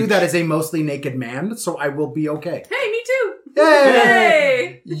at the tattoo beach. that is a mostly naked man, so I will be okay. Hey, me too. Yay!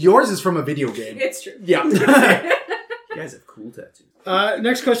 Hey. Yours is from a video game. It's true. Yeah. You guys have cool tattoos.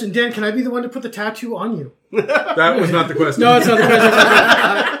 Next question. Dan, can I be the one to put the tattoo on you? That was not the question. No, it's not the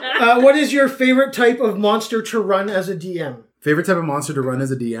question. What is your favorite type of monster to run as a DM? Favorite type of monster to run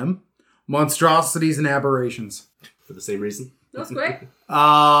as a DM? Monstrosities and aberrations. For the same reason. That was quick.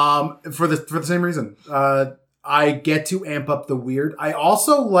 For the same reason. I get to amp up the weird. I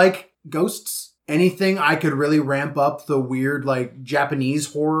also like ghosts. Anything I could really ramp up the weird, like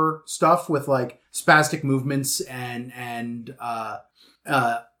Japanese horror stuff with like spastic movements and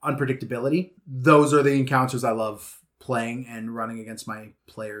unpredictability. Those are the encounters I love playing and running against my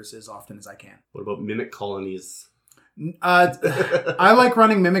players as often as I can. What about mimic colonies? I like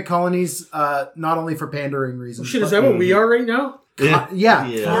running mimic colonies, not only for pandering reasons. Shit, is but- that what we are right now? Yeah.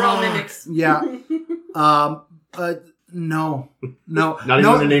 We're all mimics. Yeah. No. Not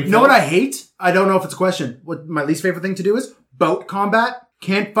even a name. Know what I hate? I don't know if it's a question. What my least favorite thing to do is boat combat.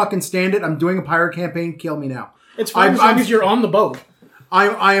 Can't fucking stand it. I'm doing a pirate campaign. Kill me now. It's fine as long as you're on the boat.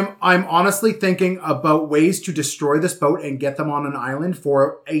 I'm honestly thinking about ways to destroy this boat and get them on an island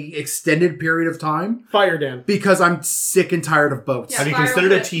for a extended period of time Fire, Dan. because I'm sick and tired of boats. Yeah. Have you Fire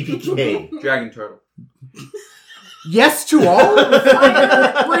considered a with TPK? Dragon turtle. Yes to all.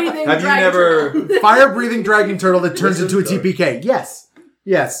 Breathing Have you dragon never? turtle. Fire-breathing dragon turtle that turns into a TPK.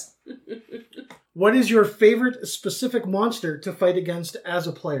 Yes. What is your favorite specific monster to fight against as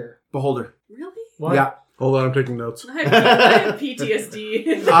a player? Beholder. Really? What? Yeah. Hold on, I'm taking notes. I have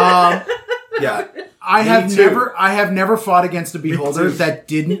PTSD. Yeah. I have never fought against a beholder that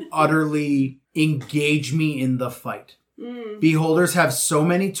didn't utterly engage me in the fight. Beholders have so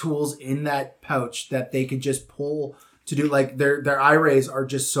many tools in that pouch that they could just pull to do, like their eye rays are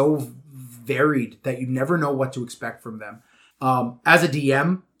just so varied that you never know what to expect from them. As a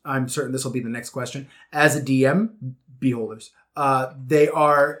DM, I'm certain this will be the next question. As a DM, beholders. They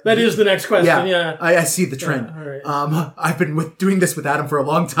are. That is the next question, yeah. I see the trend. Yeah, all right. I've been doing this with Adam for a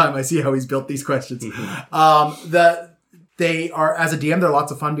long time. I see how he's built these questions. They are, as a DM, they're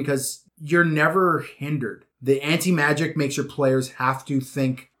lots of fun because you're never hindered. The anti-magic makes your players have to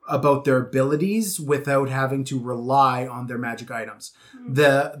think about their abilities without having to rely on their magic items.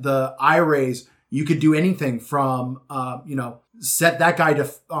 The eye rays, you could do anything from, set that guy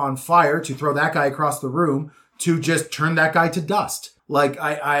on fire to throw that guy across the room to just turn that guy to dust. Like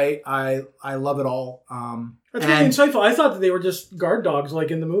I love it all. That's really insightful. I thought that they were just guard dogs like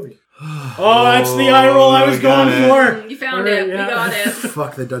in the movie. Oh, that's the eye roll I was going for. You found it. Yeah. We got it.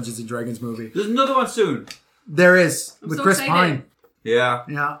 Fuck the Dungeons and Dragons movie. There's another one soon. There is I'm with so Chris excited. Pine. Yeah.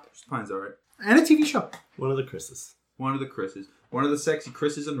 Yeah, Chris Pine's alright. and a TV show. One of the Chris's. One of the Chris's. One of the sexy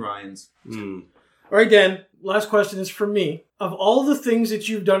Chris's and Ryans. Mm. All right, Dan. Last question is from me. Of all the things that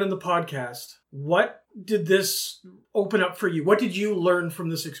you've done in the podcast, what did this open up for you? What did you learn from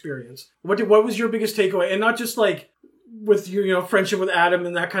this experience? What was your biggest takeaway? And not just like with your friendship with Adam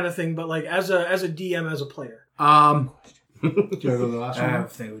and that kind of thing, but like as a DM, as a player. Do you want to go to the last I one?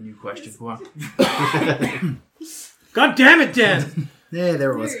 have a new question. Go on. God damn it, Dan! Yeah,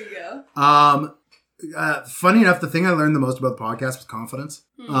 there it was. There you go. Funny enough, the thing I learned the most about the podcast was confidence.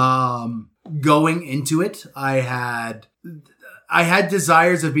 Going into it, I had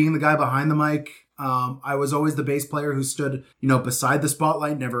desires of being the guy behind the mic. I was always the bass player who stood, beside the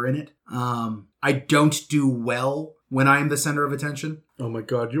spotlight, never in it. I don't do well when I am the center of attention. Oh my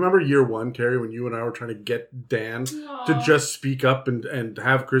god. Do you remember year one, Carrie, when you and I were trying to get Dan to just speak up and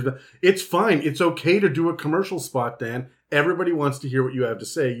have charisma? It's fine. It's okay to do a commercial spot, Dan. Everybody wants to hear what you have to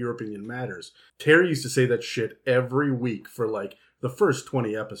say. Your opinion matters. Terry used to say that shit every week for like the first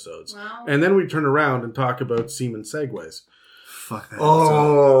 20 episodes. Wow. And then we turn around and talk about Seaman Segways. Fuck that.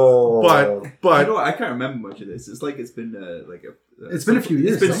 Oh. But I can't remember much of this. It's like it's been It's been a few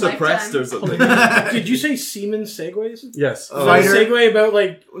years. It's been though. suppressed or something. Did you say semen segways? yes. Is that a segue about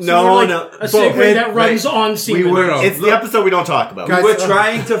like No, no. a segue Both. that runs on semen? It's the episode we don't talk about. Guys, We're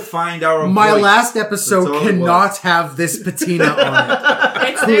trying to find our My voice. last That's episode all it cannot have this patina on it.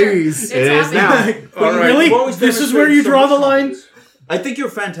 It's there. Please. It's It is happening. now. All right. Really? You've always This is where you demonstrated draw so the much line? confidence. I think you're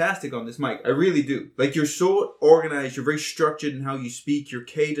fantastic on this mic. I really do. Like, you're so organized. You're very structured in how you speak. Your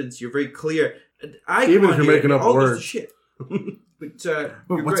cadence. You're very clear. And I Even come if on you're here making and up all goes to words. shit.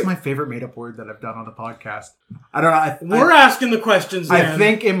 But What's great. my favorite made-up word that I've done on the podcast? I don't know. We're asking the questions, I Dan.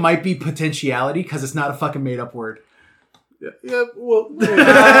 think it might be potentiality because it's not a fucking made-up word. Yeah, well,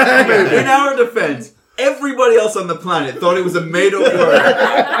 In our defense, everybody else on the planet thought it was a made-up word.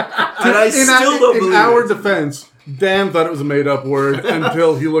 And I still don't believe in our it. defense, Dan thought it was a made-up word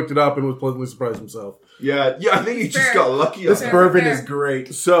until he looked it up and was pleasantly surprised himself. Yeah, I think you just Fair. got lucky. This on that. bourbon fair. is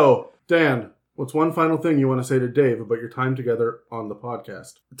great. So, Dan, what's one final thing you want to say to Dave about your time together on the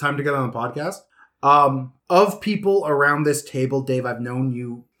podcast? Time together on the podcast. Of people around this table, Dave, I've known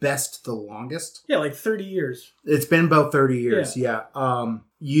you best the longest. Yeah, like 30 years. It's been about 30 years, yeah.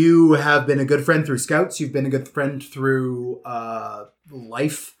 You have been a good friend through Scouts. You've been a good friend through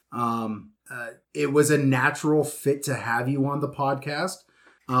life. It was a natural fit to have you on the podcast.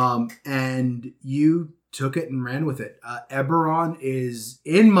 And you took it and ran with it. Eberron is,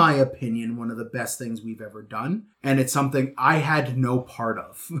 in my opinion, one of the best things we've ever done. And it's something I had no part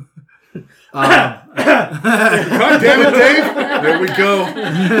of. God damn it, Dave! There we go.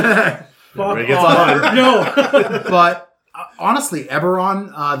 Fuck It gets off. on. No. But honestly,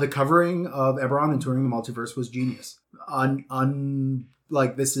 Eberron, the covering of Eberron and Touring the Multiverse was genius.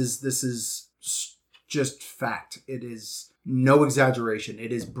 Like this is just fact. It is no exaggeration.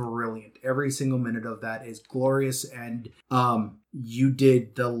 It is brilliant. Every single minute of that is glorious, and you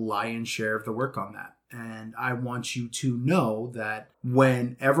did the lion's share of the work on that. And I want you to know that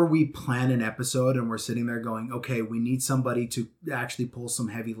whenever we plan an episode and we're sitting there going, okay, we need somebody to actually pull some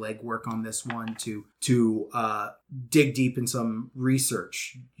heavy leg work on this one, to dig deep in some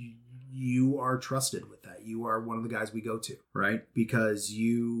research, you are trusted with that. You are one of the guys we go to, right? Because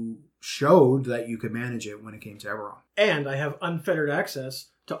you showed that you could manage it when it came to Eberron. And I have unfettered access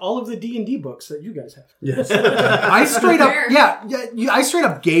to all of the D&D books that you guys have. Yes. I straight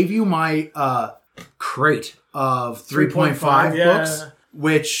up gave you my crate of 3.5 yeah. books,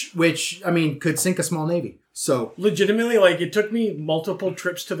 which I mean could sink a small navy. So Legitimately, like, it took me multiple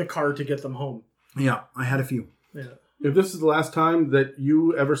trips to the car to get them home. yeah, I had a few. Yeah. If this is the last time that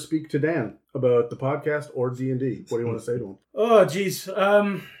you ever speak to Dan about the podcast or D&D, what do you want to say to him? Oh, geez.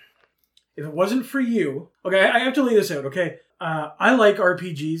 If it wasn't for you... Okay, I have to lay this out, okay? I like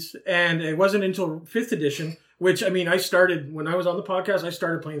RPGs, and it wasn't until 5th edition, which, I mean, I started... When I was on the podcast, I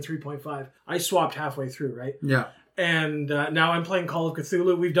started playing 3.5. I swapped halfway through, right? Yeah. And now I'm playing Call of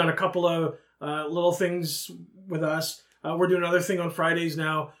Cthulhu. We've done a couple of little things with us. We're doing another thing on Fridays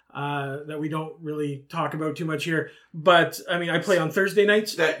now that we don't really talk about too much here. But, I mean, I play on Thursday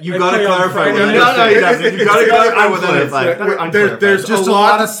nights. You I got to play on clarify. Friday No, nights. you got to clarify with Unclarified. that. There's Just a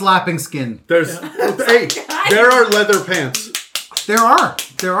lot of slapping skin. There's hey, there are leather pants. There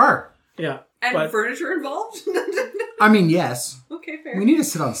are. Yeah. And but- furniture involved? I mean, yes. Okay, fair. We need to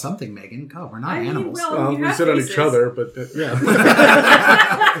sit on something, Megan. God, we're not animals. well, We sit on each other, but yeah.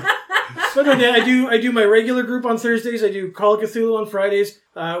 But no, I do my regular group on Thursdays. I do Call of Cthulhu on Fridays.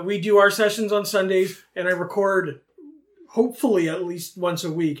 We do our sessions on Sundays, and I record hopefully at least once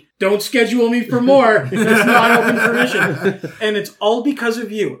a week. Don't schedule me for more. It's not open permission. And it's all because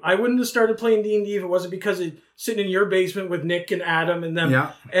of you. I wouldn't have started playing D&D if it wasn't because of sitting in your basement with Nick and Adam and them.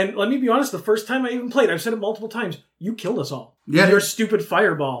 Yeah. And let me be honest, the first time I even played, I've said it multiple times, you killed us all. Yeah. Your stupid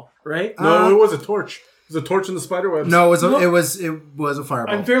fireball, right? No, it was a torch. It was a torch in the spiderwebs. No, it was a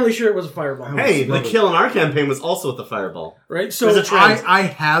fireball. I'm fairly sure it was a fireball. Hey, the kill in our campaign was also with the fireball. Right? So There's a trend. I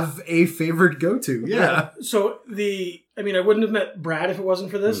have a favorite go-to. Yeah. So I wouldn't have met Brad if it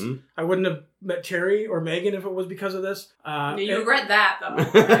wasn't for this. Mhm. I wouldn't have met Terry or Megan if it was because of this. You regret that, though.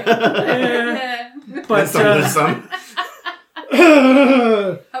 Right? But There's some.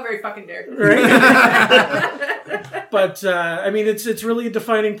 How very fucking dare you. right? But it's really a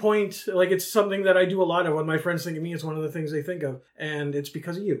defining point. Like, it's something that I do a lot of. When my friends think of me, it's one of the things they think of, and it's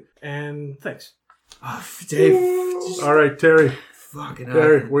because of you. And thanks. Oh, Dave. All right, Terry. Fucking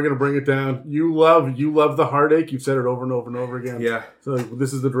Terry, we're gonna bring it down. You love the heartache. You've said it over and over and over again. Yeah. So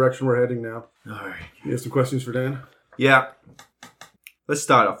this is the direction we're heading now. All right. You have some questions for Dan? Yeah. Let's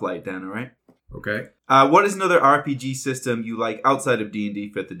start off light, Dan. All right. Okay. What is another RPG system you like outside of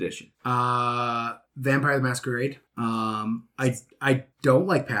D&D 5th edition? Vampire the Masquerade. I don't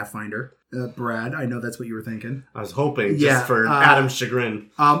like Pathfinder. Brad, I know that's what you were thinking. I was hoping just Yeah, for Adam's chagrin.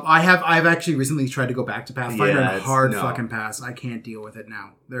 I've actually recently tried to go back to Pathfinder Yeah, and it's- hard no. fucking pass. I can't deal with it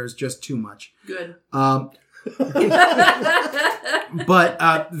now. There's just too much. Good.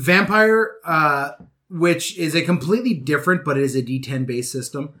 But Vampire, which is a completely different, but it is a D10 based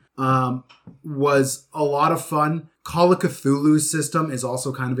system, was a lot of fun. Call of Cthulhu's system is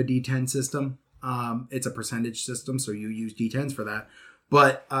also kind of a D10 system. It's a percentage system, so you use D10s for that.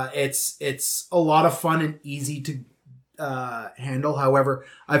 But it's a lot of fun and easy to handle. However,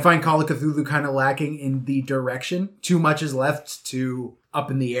 I find Call of Cthulhu kind of lacking in the direction. Too much is left to up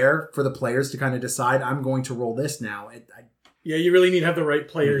in the air for the players to kind of decide, I'm going to roll this now. Yeah, you really need to have the right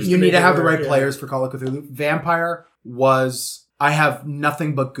players. You need make to it have the work, right yeah. players for Call of Cthulhu. Vampire was... I have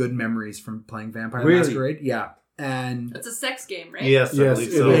nothing but good memories from playing Vampire the Really? Masquerade. Yeah. And It's a sex game, right? Yes, I Yes,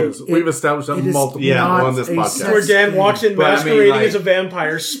 believe it so. is. We've established that it is multiple Yeah, not on this a podcast. sex Where Dan game. walks in But I mean, masquerading like- as a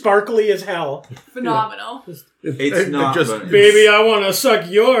vampire, sparkly as hell. Phenomenal. It's not, but- Baby, I want to suck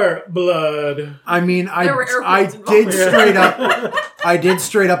your blood. I mean, There were air I quotes did involved. straight up... I did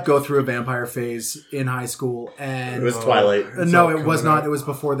straight up go through a vampire phase in high school. And It was Twilight. No, it was not. It was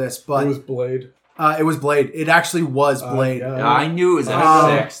before this. But It was Blade. It was Blade. It actually was Blade. Yeah. I knew it was a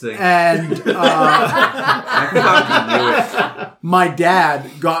sex thing. And I fucking knew it. my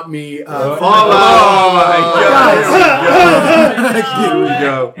dad got me. Oh my Thank you. Here we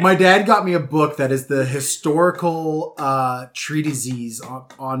go. My dad got me a book that is the historical treatises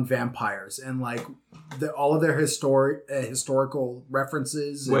on vampires and like all of their historical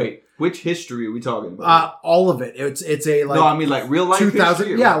references. Wait, which history are we talking about? All of it. It's a like no, I mean like real life 2000.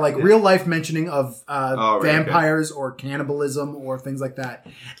 history. Yeah, like real life mentioning of right, vampires or cannibalism or things like that.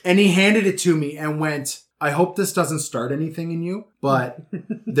 And he handed it to me and went, I hope this doesn't start anything in you, but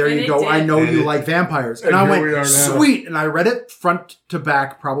there And you it go. did. I know And you it- like vampires. and And I here we are went, now. sweet. And I read it front to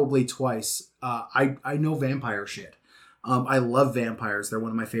back probably twice. I know vampire shit. I love vampires. They're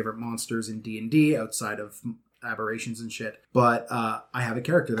one of my favorite monsters in D&D outside of aberrations and shit. But I have a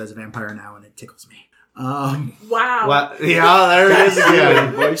character that's a vampire now and it tickles me. Wow. What? Yeah, there it is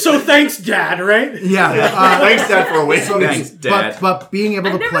again. So thanks, Dad, right? Yeah. Thanks, Dad, for waiting. So- Thanks, Dad. But being able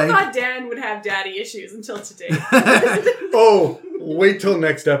I to never play. thought Dan would have daddy issues until today. Oh, wait till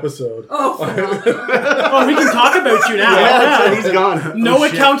next episode. Oh, Oh, we can talk about you now. Yeah, Yeah. he's gone. No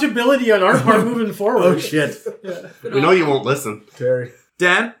shit. accountability on our part moving forward. Oh shit. We know you won't listen. Terry.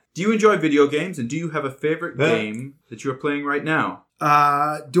 Dan, do you enjoy video games and do you have a favorite game that you're playing right now?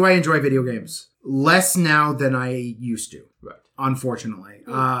 Do I enjoy video games? Less now than I used to. Right. Unfortunately.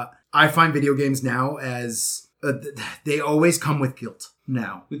 I find video games now as they always come with guilt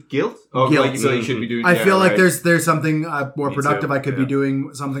now. With guilt? Oh, Guilt. like so you should be doing. I yeah, feel like right. there's something more Me productive too, I could be yeah.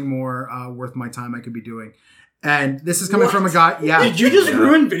 doing, something more worth my time I could be doing. And this is coming from a guy. Yeah. Did you just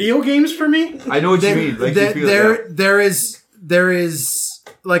ruin video games for me? I know what you mean. Like you feel there is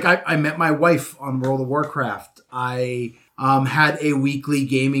like I met my wife on World of Warcraft. I had a weekly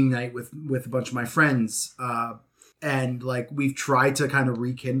gaming night with a bunch of my friends. And like we've tried to kind of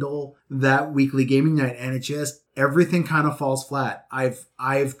rekindle that weekly gaming night and it just everything kind of falls flat.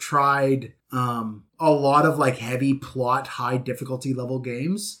 I've tried a lot of like heavy plot, high difficulty level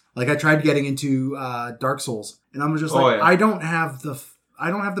games. Like I tried getting into Dark Souls and I'm just like, yeah. I don't have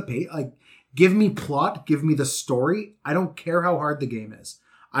the pay. Like give me plot, give me the story. I don't care how hard the game is.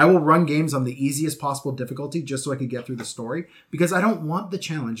 I will run games on the easiest possible difficulty just so I could get through the story because I don't want the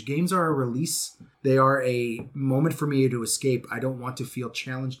challenge. Games are a release. They are a moment for me to escape. I don't want to feel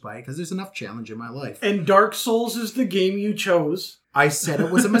challenged by it because there's enough challenge in my life. And Dark Souls is the game you chose. I said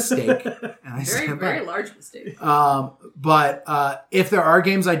it was a mistake. And I very, stand by very it. large mistake. But if there are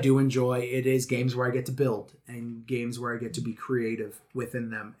games I do enjoy, it is games where I get to build and games where I get to be creative within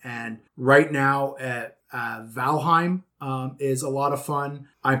them. And right now, Valheim is a lot of fun.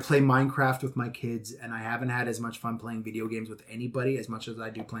 I play Minecraft with my kids, and I haven't had as much fun playing video games with anybody as much as I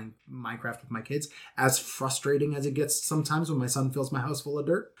do playing Minecraft with my kids. As frustrating as it gets sometimes when my son fills my house full of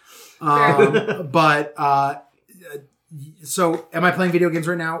dirt. So, am I playing video games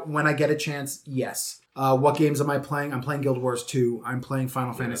right now? When I get a chance, yes. What games am I playing? I'm playing Guild Wars 2. I'm playing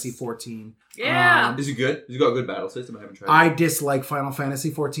Final Fantasy 14. Yeah. Is it good? Has it got a good battle system? I haven't tried. I dislike Final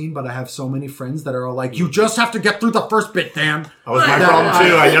Fantasy 14, but I have so many friends that are all like, you just have to get through the first bit, Dan. That was my That- problem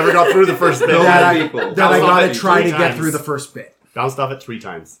too. I never got through the first bit. That I, people. that I Bounced off gotta it try to 3 get times. through the first bit. Bounced off it 3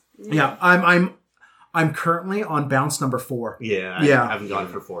 times. Yeah, I'm currently on bounce number 4. Yeah, Yeah. I haven't gone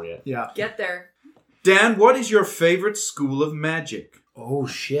for 4 yet. Yeah. Get there. Dan, what is your favorite school of magic? Oh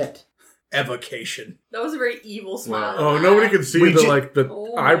shit. Evocation. That was a very evil smile. Oh, nobody could see We the ju-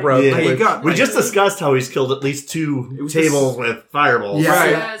 Oh. eyebrow. Yeah. You got We just discussed how he's killed at least 2 was tables with fireballs. Yeah.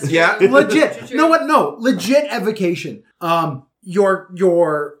 Right. Yes, Yeah. true. Legit. True, You know true. what? No, legit evocation.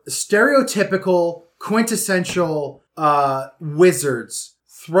 Your stereotypical quintessential wizards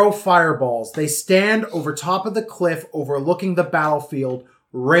throw fireballs. They stand over top of the cliff overlooking the battlefield,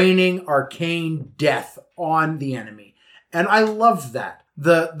 raining arcane death on the enemy. And I love that.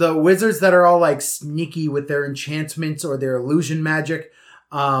 The wizards that are all like sneaky with their enchantments or their illusion magic.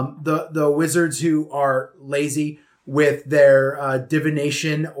 The wizards who are lazy with their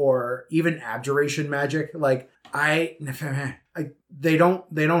divination or even abjuration magic. Like they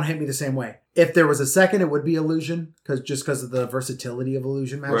don't hit me the same way. If there was a second, it would be illusion because of the versatility of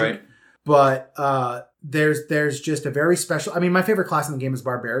illusion magic. Right. But there's just a very special. I mean, my favorite class in the game is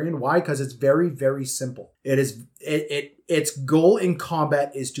Barbarian. Why? Because it's very, very simple. Its goal in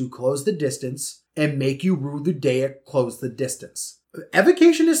combat is to close the distance and make you rue the day it closed the distance.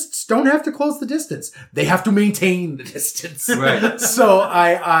 Evocationists don't have to close the distance; they have to maintain the distance. Right. So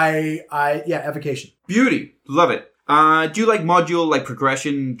yeah, evocation. Beauty. Love it. Do you like module, like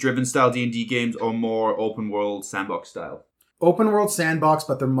progression-driven style D&D games or more open world sandbox style? open world sandbox,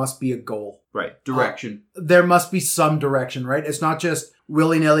 but there must be a goal. Right. Direction. There must be some direction, right? It's not just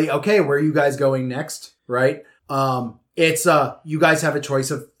willy-nilly, okay, where are you guys going next, right? It's you guys have a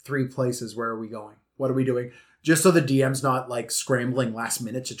choice of 3 places. Where are we going? What are we doing? Just so the DM's not like scrambling last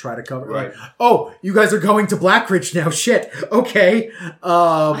minute to try to cover. Right. Like, oh, you guys are going to Blackridge now. Shit. Okay.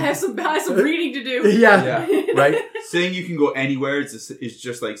 I have some reading to do. Yeah. Right. Saying you can go anywhere is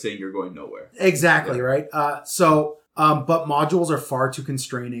just like saying you're going nowhere. Exactly. Right. But modules are far too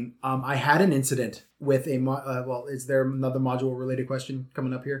constraining. I had an incident with a is there another module related question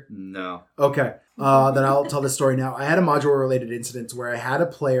coming up here? No. Okay. Then I'll tell the story now. I had a module related incident where I had a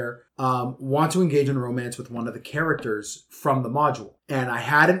player want to engage in romance with one of the characters from the module. And I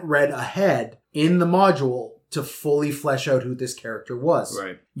hadn't read ahead in the module to fully flesh out who this character was.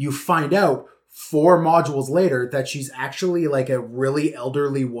 Right. You find out 4 modules later that she's actually like a really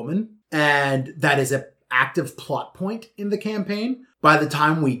elderly woman. And that is an active plot point in the campaign. By the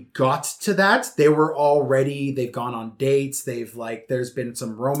time we got to that, they've gone on dates. There's been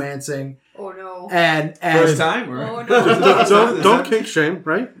some romancing. Oh no. And First time? Or? Oh no. Don't kink shame,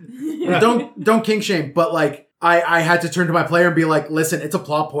 right? don't kink shame, but like I had to turn to my player and be like, listen, it's a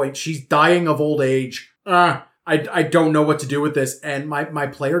plot point. She's dying of old age. I don't know what to do with this. And my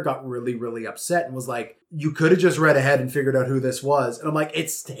player got really, really upset and was like, you could have just read ahead and figured out who this was. And I'm like,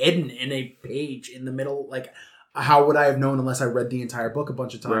 it's hidden in a page in the middle. Like, how would I have known unless I read the entire book a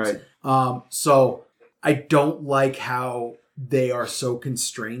bunch of times? Right. So I don't like how they are so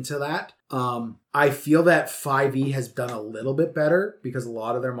constrained to that. I feel that 5e has done a little bit better because a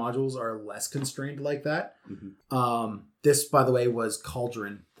lot of their modules are less constrained like that. Mm-hmm. This, by the way, was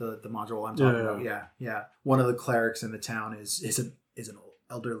Cauldron, the module I'm talking about. Yeah. One of the clerics in the town is an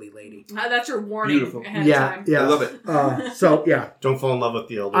elderly lady. That's your warning. Beautiful. Ahead of time. Yeah. I love it. So yeah, Don't fall in love with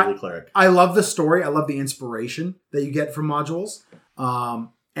the elderly cleric. I love the story. I love the inspiration that you get from modules.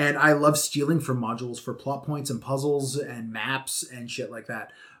 And I love stealing from modules for plot points and puzzles and maps and shit like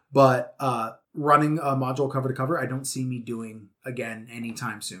that. But running a module cover to cover, I don't see me doing again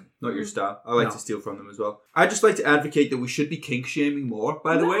anytime soon. Not your style. I like No. to steal from them as well. I just like to advocate that we should be kink shaming more,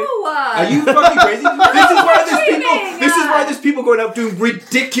 by the way. No, Are you fucking crazy? This is why there's people going out doing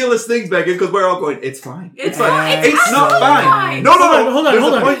ridiculous things, Megan, because we're all going, it's fine. It's fine. fine. It's not absolutely fine. No. Hold on, There's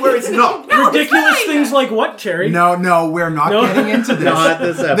hold a on. point where it's not. No, it's Ridiculous fine. things like what, Terry? No, we're not No. getting into this. Not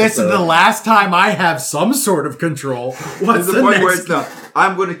this episode. This is the last time I have some sort of control. What's There's a the point where next? it's not.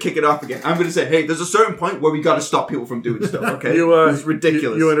 I'm going to kick it off again. I'm going to say, hey, there's a certain point where we got to stop people from doing stuff, okay? It's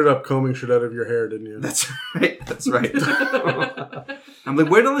ridiculous. You ended up combing shit out of your hair, didn't you? That's right. I'm like,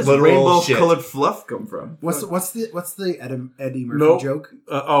 where did all this Literal shit. rainbow-colored fluff come from? What's the Eddie Murphy Nope. joke?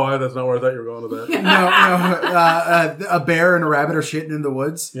 That's not where I thought you were going with that. No. A bear and a rabbit are shitting in the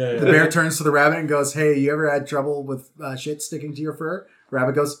woods. Yeah. The bear turns to the rabbit and goes, "Hey, you ever had trouble with shit sticking to your fur?"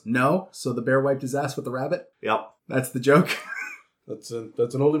 Rabbit goes, "No." So the bear wiped his ass with the rabbit. Yep. That's the joke. That's an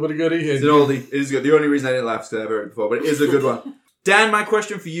oldie but a goodie. It's an oldie. It is good. The only reason I didn't laugh is because I've heard it before, but it is a good one. Dan, my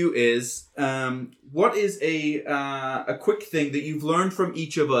question for you is, what is a quick thing that you've learned from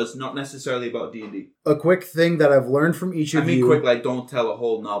each of us, not necessarily about D&D? A quick thing that I've learned from each of I mean, you. quick, like, don't tell a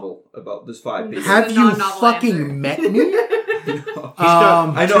whole novel about this 5 pages. Have This is a you non-novel fucking answer. met me?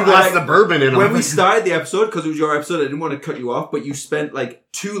 I know. 2 glasses of bourbon in them. When we started the episode, because it was your episode, I didn't want to cut you off, but you spent like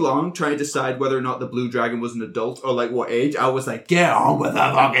too long trying to decide whether or not the blue dragon was an adult or like what age. I was like, get on with the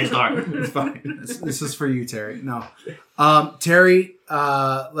fucking story. It's fine. This is for you, Terry. No, Terry.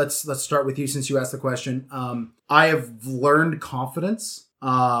 Let's start with you since you asked the question. I have learned confidence.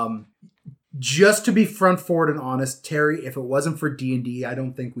 Just to be front forward and honest, Terry, if it wasn't for D&D, I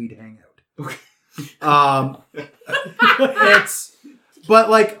don't think we'd hang out. But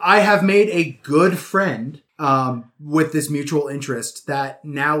like I have made a good friend with this mutual interest that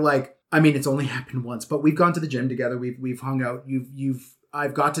now, like, I mean, it's only happened once, but we've gone to the gym together. We've hung out.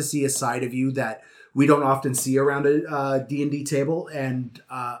 I've got to see a side of you that we don't often see around a D&D table, and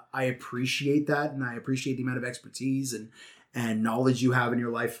I appreciate that, and I appreciate the amount of expertise and knowledge you have in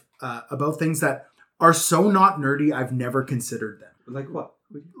your life about things that are so not nerdy. I've never considered them. Like what?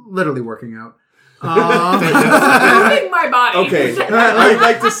 Literally working out. Moving my body. Okay, I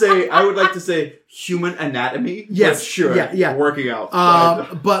would like to say human anatomy. Yes, but sure. yeah. Working out.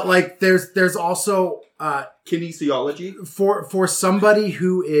 But like, there's also Kinesiology. for somebody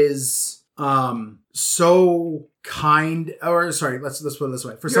who is so kind, or sorry, let's put it this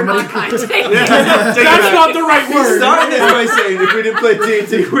way. For You're somebody, not kind. That's not the right We word. started this by saying if we didn't play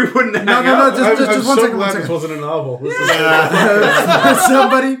D&D, we wouldn't hang out. just one second, one This second. wasn't a novel. This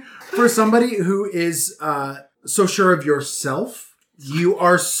is for somebody who is so sure of yourself, you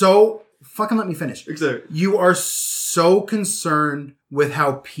are so fucking let me finish. Exactly. You are so concerned with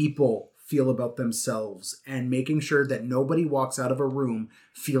how people feel about themselves and making sure that nobody walks out of a room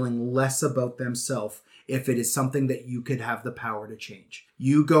feeling less about themselves if it is something that you could have the power to change.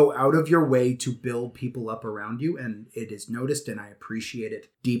 You go out of your way to build people up around you, and it is noticed, and I appreciate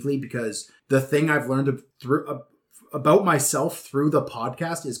it deeply, because the thing I've learned about myself through the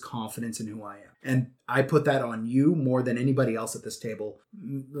podcast is confidence in who I am. And I put that on you more than anybody else at this table,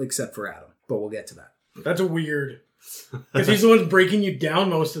 except for Adam. But we'll get to that. That's weird. Because he's the one breaking you down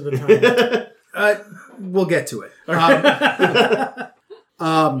most of the time. We'll get to it.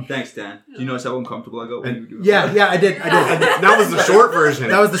 Thanks, Dan. Do you notice how uncomfortable I got when you do it? Yeah, I did. That was the short version.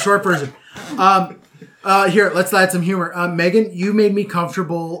 That was the short version. Here, let's add some humor. Megan, you made me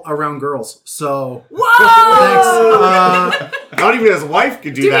comfortable around girls. So, Whoa! thanks. Not even his wife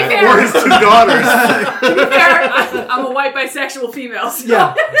could do To be that, fair. or his 2 daughters. To be fair, I'm a white bisexual female. So.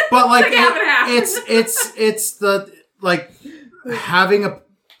 Yeah, but like, It's like half and half. it's the, like, having a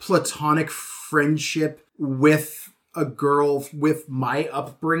platonic friendship with a girl with my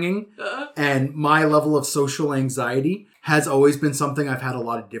upbringing and my level of social anxiety has always been something I've had a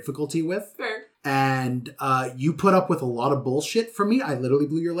lot of difficulty with. Fair. And you put up with a lot of bullshit from me. I literally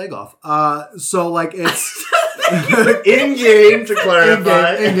blew your leg off. So like it's In game, to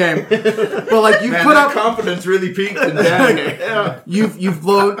clarify. in game. But like you Man, put that up, confidence really peaked in Dan. Yeah. you've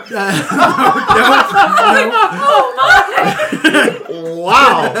blown. No.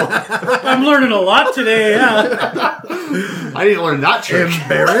 Wow. I'm learning a lot today, yeah. I need to learn that trick.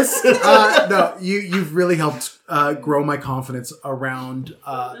 Embarrassed? No, you've really helped grow my confidence around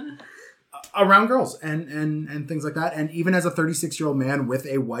girls and things like that. And even as a 36-year-old man with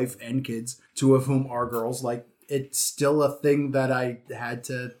a wife and kids, 2 of whom are girls, like it's still a thing that I had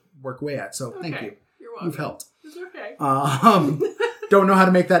to work away at. So thank you. You're welcome. You've helped. It's okay. Don't know how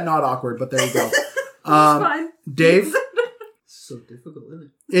to make that not awkward, but there you go. It's fine. Dave, So difficult,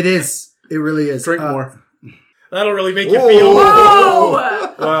 isn't it? it is. It really is. Drink more. That'll really make you feel... Whoa!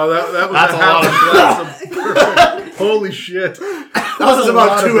 Wow, that was That's a a half lot a glass of Holy shit. That was a lot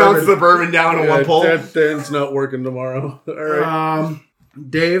about of 2 ounces of bourbon down in one pull. Dan's not working tomorrow. All right.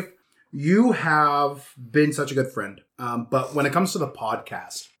 Dave, you have been such a good friend. But when it comes to the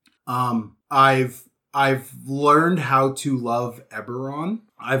podcast, I've learned how to love Eberron.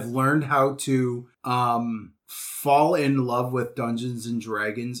 I've learned how to fall in love with Dungeons and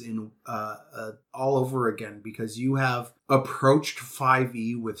Dragons in all over again, because you have approached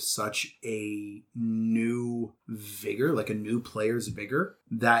 5e with such a new vigor, like a new player's vigor,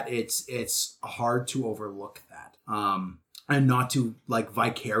 that it's hard to overlook that and not to like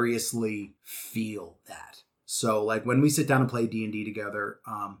vicariously feel that. So like when we sit down and play D&D together,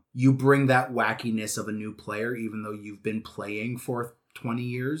 you bring that wackiness of a new player, even though you've been playing for 20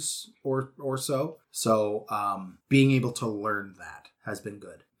 years or so. So being able to learn that has been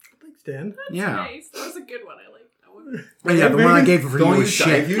good. Thanks, Dan. Yeah. Nice. That was a good one. I like that one. Oh, yeah, the one I gave for you was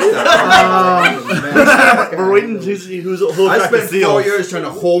shit. We're waiting to see who'll I crack the spent seal. 4 years trying to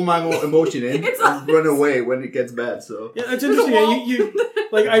hold my emotion in It's and run away when it gets bad. So Yeah, it's interesting. You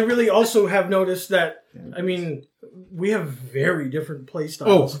like, I really also have noticed that, I mean, we have very different play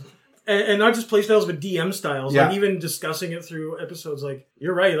styles. Oh. And not just play styles, but DM styles. Yeah. Like, even discussing it through episodes, like,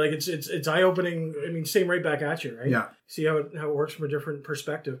 you're right. Like, it's eye-opening. I mean, same right back at you, right? Yeah. See how it works from a different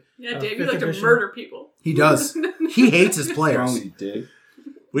perspective. Yeah, Dave, you Fifth like to edition. murder people. He does. He hates his wrong players. with you, Dave?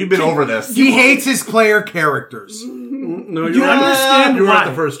 We've been over this. He hates his player characters. No, You understand you why. weren't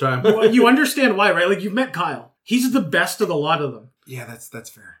the first time. Well, you understand why, right? Like, you've met Kyle. He's the best of the lot of them. Yeah, that's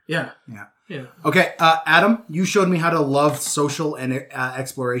fair. Yeah. Yeah. Yeah. Okay, Adam, you showed me how to love social and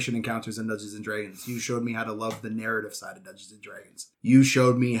exploration encounters in Dungeons and Dragons. You showed me how to love the narrative side of Dungeons and Dragons. You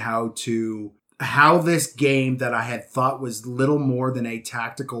showed me how this game that I had thought was little more than a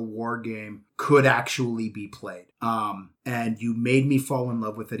tactical war game could actually be played. And you made me fall in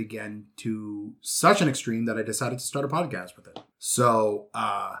love with it again to such an extreme that I decided to start a podcast with it. So,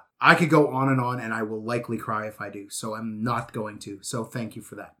 I could go on, and I will likely cry if I do. So I'm not going to. So thank you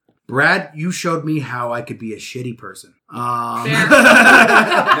for that. Brad, you showed me how I could be a shitty person. Fair.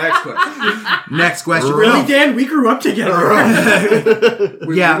 Next question. Next question. Really, Dan? We grew up together.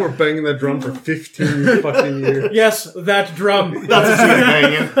 We were banging that drum for 15 fucking years. Yes, that drum. That's a tune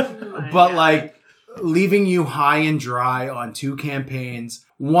hanging. But like leaving you high and dry on 2 campaigns,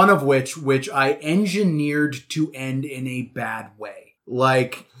 one of which I engineered to end in a bad way.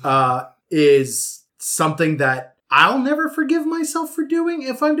 Like, is something that I'll never forgive myself for doing,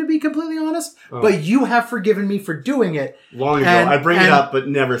 if I'm to be completely honest. Oh. But you have forgiven me for doing it. Long ago. And- I bring it and- up, but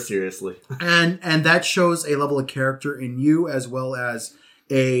never seriously. And that shows a level of character in you, as well as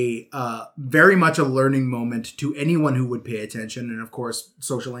very much a learning moment to anyone who would pay attention. And of course,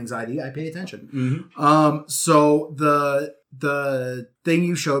 social anxiety, I pay attention. So the thing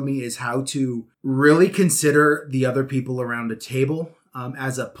you showed me is how to really consider the other people around a table.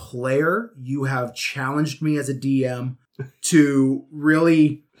 As a player, you have challenged me as a DM to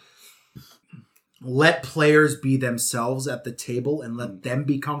really let players be themselves at the table and let them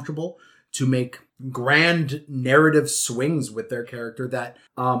be comfortable to make grand narrative swings with their character that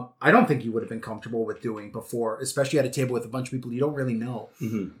I don't think you would have been comfortable with doing before, especially at a table with a bunch of people you don't really know,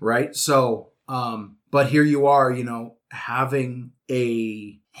 right? So, but here you are, having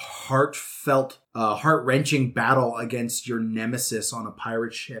a heartfelt, heart-wrenching battle against your nemesis on a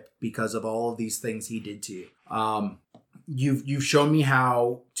pirate ship because of all of these things he did to you. You've shown me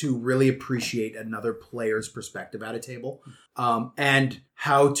how to really appreciate another player's perspective at a table, and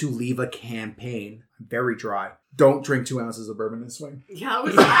how to leave a campaign very dry. Don't drink 2 ounces of bourbon and swing. Yeah,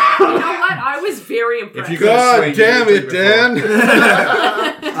 you know what? I was very impressed. God damn it, Dan!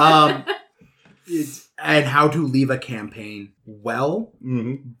 And how to leave a campaign well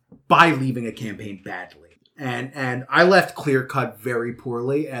by leaving a campaign badly. And I left Clear Cut very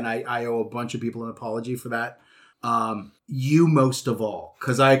poorly, and I owe a bunch of people an apology for that. You most of all,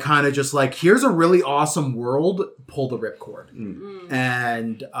 because I kind of just like, here's a really awesome world, pull the ripcord.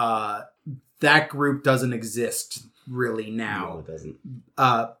 And that group doesn't exist really now. No, it doesn't.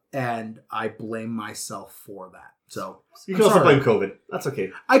 And I blame myself for that. So You can also blame COVID. That's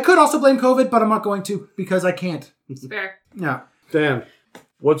okay. I could also blame COVID, but I'm not going to because I can't. It's fair. Yeah. Dan,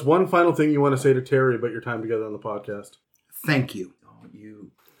 what's one final thing you want to say to Terry about your time together on the podcast? Thank you.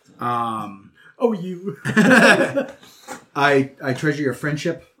 Oh, you. I treasure your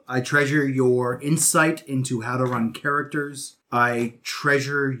friendship. I treasure your insight into how to run characters. I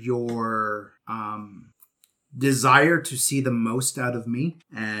treasure your desire to see the most out of me.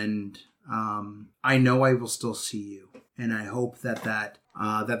 And I know I will still see you. And I hope that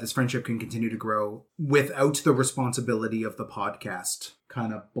this friendship can continue to grow without the responsibility of the podcast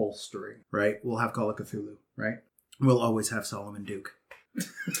kind of bolstering, right? We'll have Call of Cthulhu, right? We'll always have Solomon Duke.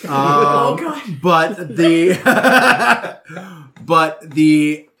 Oh, God. But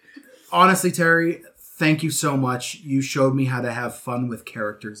honestly, Terry, thank you so much. You showed me how to have fun with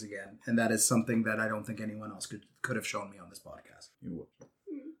characters again. And that is something that I don't think anyone else could have shown me on this podcast.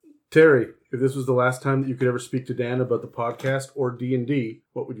 Terry, if this was the last time that you could ever speak to Dan about the podcast or D&D,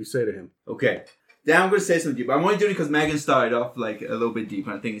 what would you say to him? Okay. Dan, I'm going to say something to you, but I'm only doing it because Megan started off like a little bit deep,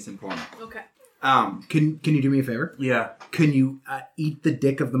 and I think it's important. Okay. Can you do me a favor? Yeah. Can you eat the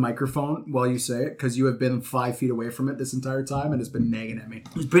dick of the microphone while you say it? Because you have been 5 feet away from it this entire time, and it's been nagging at me.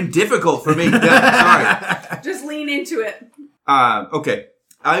 It's been difficult for me. Yeah, sorry. Just lean into it. Okay.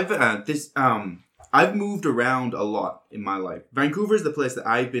 I've moved around a lot in my life. Vancouver is the place that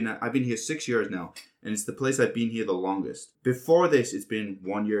I've been at. I've been here 6 years now, and it's the place I've been here the longest. Before this, it's been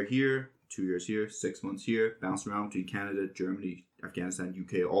 1 year here, 2 years here, 6 months here, bounced around between Canada, Germany, Afghanistan,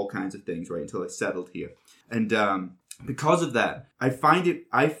 UK, all kinds of things, right, until I settled here. And because of that, I find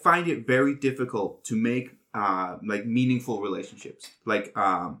it very difficult to make like meaningful relationships, like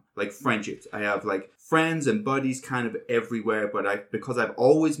friendships. I have like friends and buddies kind of everywhere, but because I've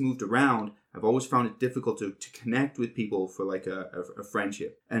always moved around, I've always found it difficult to connect with people for like a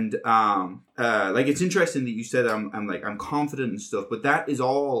friendship. And like it's interesting that you said I'm confident and stuff, but that is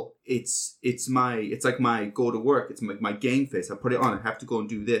all. It's like my go to work. It's my game face. I put it on. I have to go and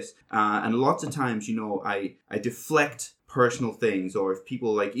do this. And lots of times, I deflect personal things, or if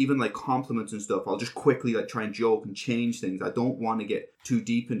people like even like compliments and stuff, I'll just quickly like try and joke and change things. I don't want to get too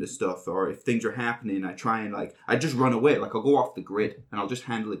deep into stuff, or if things are happening, I try and I just run away. Like I'll go off the grid and I'll just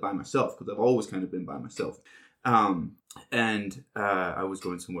handle it by myself, because I've always kind of been by myself. And I was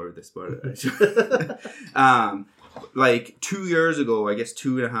going somewhere with this, but like 2 years ago, I guess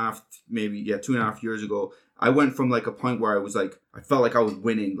 2.5 years ago, I went from like a point where I was like, I felt like I was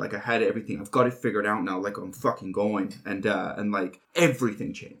winning, like I had everything. I've got it figured out now, like I'm fucking going. And like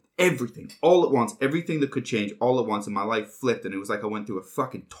everything changed. Everything. All at once. Everything that could change all at once. And my life flipped, and it was like I went through a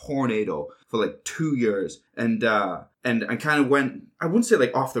fucking tornado for like 2 years. And I kind of went, I wouldn't say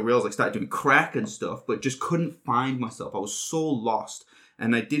like off the rails, like started doing crack and stuff, but just couldn't find myself. I was so lost.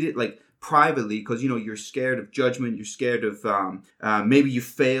 And I did it like privately, because you're scared of judgment, you're scared of maybe you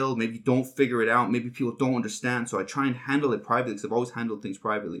fail, maybe you don't figure it out, maybe people don't understand. So I try and handle it privately, because I've always handled things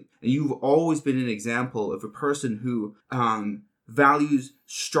privately. And you've always been an example of a person who values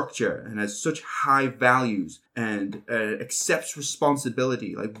structure and has such high values, and accepts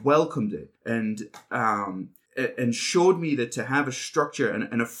responsibility, like welcomed it, and showed me that to have a structure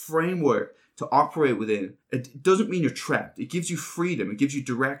and a framework to operate within, it doesn't mean you're trapped. It gives you freedom. It gives you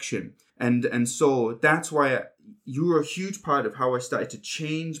direction. And so that's why you were a huge part of how I started to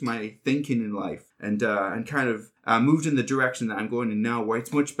change my thinking in life and kind of moved in the direction that I'm going in now, where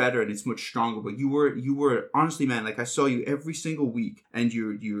it's much better and it's much stronger. But you were honestly, man, like I saw you every single week, and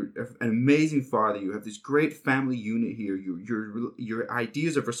you're an amazing father. You have this great family unit here. Your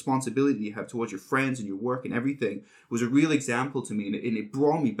ideas of responsibility you have towards your friends and your work and everything was a real example to me, and it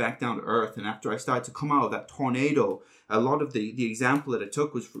brought me back down to earth. And after I started to come out of that tornado, a lot of the example that I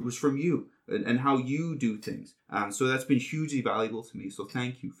took was from you and how you do things. So that's been hugely valuable to me. So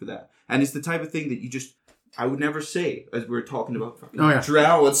thank you for that. And it's the type of thing that I would never say as we were talking about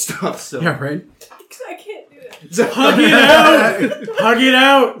drow and stuff. So Yeah, right? I can't do it. So, Hug it out! Hug it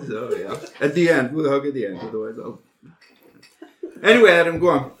out! So yeah, at the end, we'll hug at the end. Otherwise, I'll. Anyway, Adam, go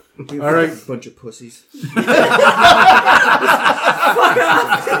on. All right. Bunch of pussies.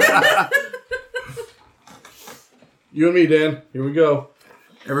 You and me, Dan. Here we go.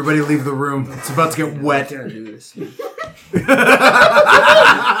 Everybody leave the room. It's about to get wet. Gotta do this.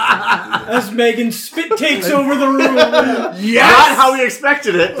 As Megan spit takes over the room. Not how we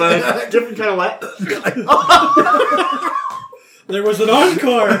expected it, but different kind of wet. There was an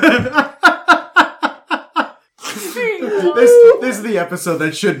encore. This is the episode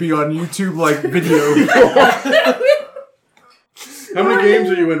that should be on YouTube, like video. How many games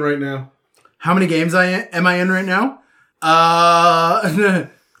are you in right now? How many games am I in right now?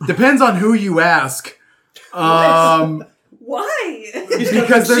 Depends on who you ask. Why? He's got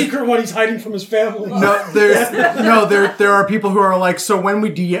Because a there's- secret one he's hiding from his family. There are people who are like, so when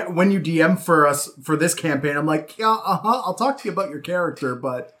you DM for us for this campaign, I'm like, yeah, I'll talk to you about your character,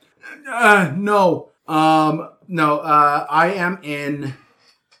 but no. I am in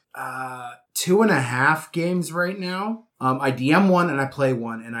 2.5 games right now. I DM one and I play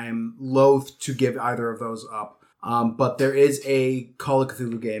one, and I am loath to give either of those up. But there is a Call of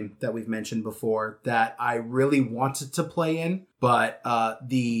Cthulhu game that we've mentioned before that I really wanted to play in, but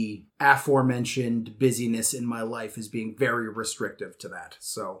the aforementioned busyness in my life is being very restrictive to that.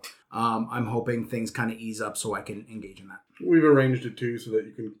 So I'm hoping things kind of ease up so I can engage in that. We've arranged it too so that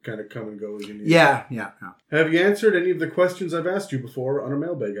you can kind of come and go as you need. Yeah. Have you answered any of the questions I've asked you before on a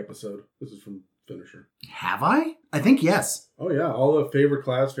mailbag episode? This is from Finisher. Have I? I think yes. Oh yeah, all the favorite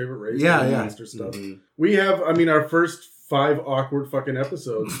class, favorite race, Yeah. monster stuff. We have, our first 5 awkward fucking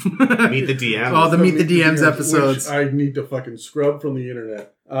episodes. Meet the DM. Oh, the Meet the DMs episodes. Which I need to fucking scrub from the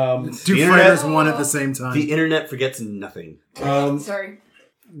internet. Two The fighters, internet- one at the same time. The internet forgets nothing. Sorry.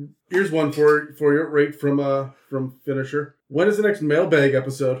 Here's one for you, right from Finisher. When is the next mailbag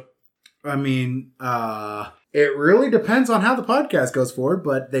episode? It really depends on how the podcast goes forward,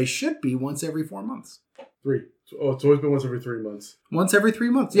 but they should be once every 4 months. 3. Oh, it's always been once every 3 months. Once every 3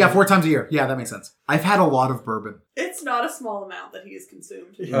 months. Yeah, 4 times a year. Yeah, that makes sense. I've had a lot of bourbon. It's not a small amount that he has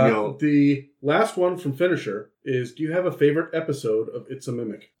consumed. No. The last one from Finisher is, do you have a favorite episode of It's a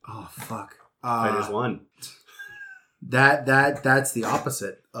Mimic? Oh, fuck. Fighters won. That's the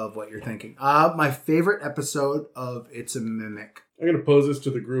opposite of what you're thinking. My favorite episode of It's a Mimic. I'm going to pose this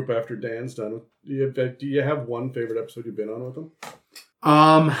to the group after Dan's done. Do you have one favorite episode you've been on with them?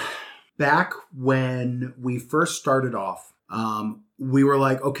 Back when we first started off, we were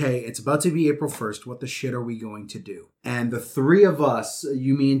like, okay, it's about to be April 1st. What the shit are we going to do? And the 3 of us,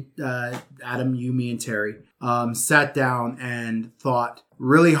 you, me, and Adam, you, me, and Terry, sat down and thought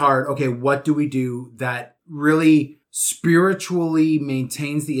really hard, okay, what do we do that really spiritually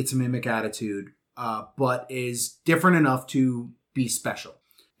maintains the It's a Mimic attitude, but is different enough to be special?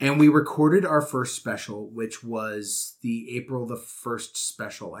 And we recorded our first special, which was the April the 1st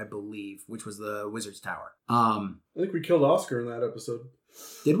special, I believe, which was the Wizard's Tower. I think we killed Oscar in that episode.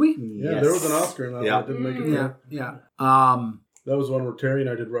 Did we? Yeah, there was an Oscar in that one that didn't make it through. Yeah. That was one where Terry and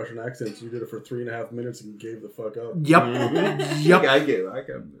I did Russian accents. You did it for 3.5 minutes and gave the fuck up. Yep. I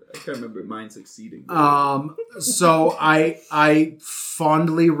can't remember mine succeeding. So I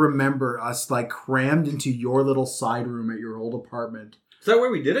fondly remember us like crammed into your little side room at your old apartment. Is that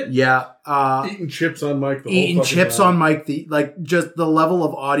where we did it? Yeah. Eating chips on mic the whole Eating fucking chips time. on mic, just the level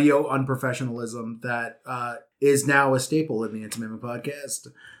of audio unprofessionalism that is now a staple in the It's a Mimic podcast.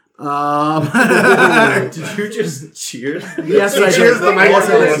 Did you just cheers? Yes, I Cheers did. the Yes,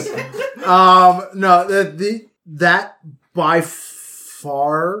 I microphone. did. No, that by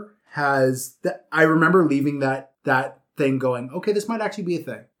far has. I remember leaving that thing going, okay, this might actually be a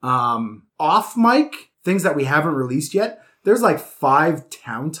thing. Off mic, things that we haven't released yet. There's like 5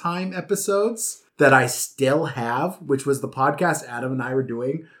 Town Time episodes that I still have, which was the podcast Adam and I were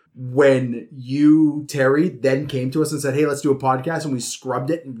doing when you, Terry, then came to us and said, hey, let's do a podcast. And we scrubbed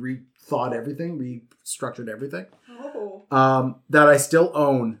it and rethought everything, restructured everything. Oh. That I still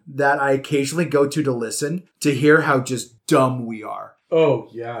own, that I occasionally go to listen, to hear how just dumb we are. Oh,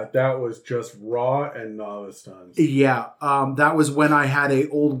 yeah, that was just raw and novice times. Yeah, that was when I had a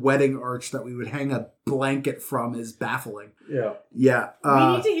old wedding arch that we would hang a blanket from is baffling. Yeah. Yeah.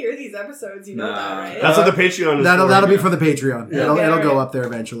 We need to hear these episodes, you know Nah. that, right? That's what the Patreon is. That'll for. be for the Patreon. Yeah. It'll Okay, go right. up there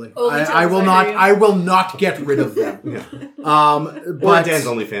eventually. Only I will times not. I do. I will not get rid of them. Or But Dan's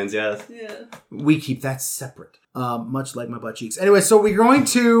OnlyFans, yeah. Yeah. we keep that separate. Much like my butt cheeks. Anyway, so we're going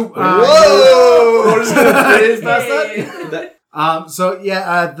to. Whoa! We're just gonna phase past Hey. that.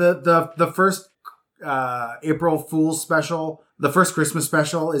 The first April Fool's special, the first Christmas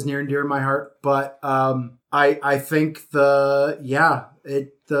special is near and dear to my heart. But I think the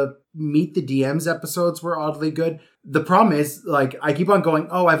Meet the DMs episodes were oddly good. The problem is, like, I keep on going,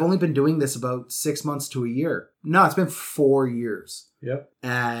 oh, I've only been doing this about 6 months to a year. No, it's been 4 years. Yep.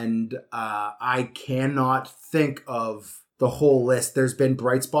 And I cannot think of the whole list. There's been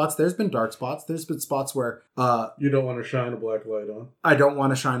bright spots. There's been dark spots. There's been spots where You don't want to shine a black light on. I don't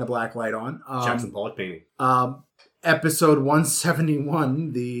want to shine a black light on. Jackson Pollock painting. Episode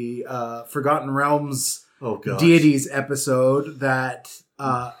 171, the Forgotten Realms Oh god. Deities episode that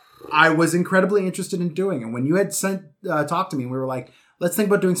I was incredibly interested in doing. And when you had talked to me, and we were like, let's think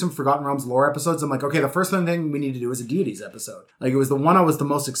about doing some Forgotten Realms lore episodes. I'm like, okay, the first thing we need to do is a Deities episode. Like, it was the one I was the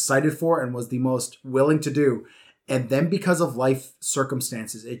most excited for and was the most willing to do. And then because of life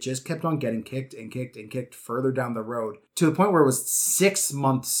circumstances, it just kept on getting kicked and kicked and kicked further down the road to the point where it was 6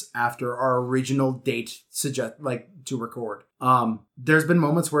 months after our original date to record. There's been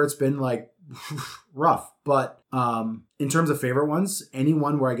moments where it's been like rough, but in terms of favorite ones, any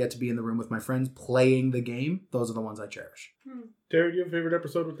one where I get to be in the room with my friends playing the game, those are the ones I cherish. Terry, do you have a favorite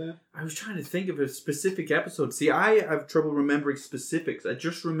episode with that? I was trying to think of a specific episode. See, I have trouble remembering specifics. I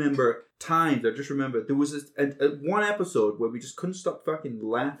just remember times. I just remember there was a one episode where we just couldn't stop fucking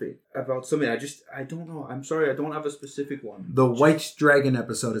laughing about something. I don't know. I'm sorry, I don't have a specific one. The White Dragon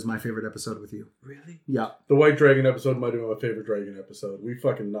episode is my favorite episode with you. Really? Yeah. The White Dragon episode might have been my favorite Dragon episode. We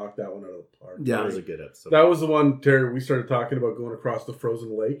fucking knocked that one out of the park. Yeah. That was a good episode. That was the one, Terry, we started talking about going across the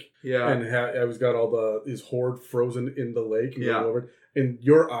frozen lake. Yeah. And I was got all his horde frozen in the lake. And Yeah. going over, and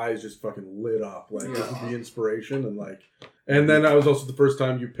your eyes just fucking lit up. Like, this is the inspiration. And then that was also the first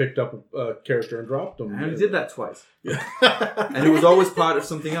time you picked up a character and dropped them. I only did that twice. Yeah. And it was always part of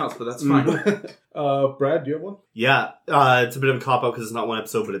something else, but that's fine. Brad, do you have one? Yeah, it's a bit of a cop-out because it's not one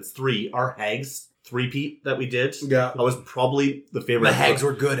episode, but it's 3. Our Hags 3-peat that we did. Yeah. That was probably the favorite The Hags episode.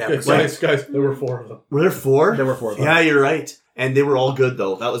 were good Okay, episodes. guys, there were 4 of them. Were there 4? There were 4 of them. Yeah, you're right. And they were all good,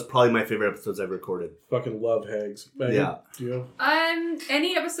 though. That was probably my favorite episodes I've recorded. Fucking love Hags. Megan, Yeah. do you have?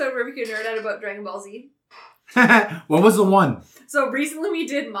 Any episode where we could nerd out about Dragon Ball Z. What was the one? So recently we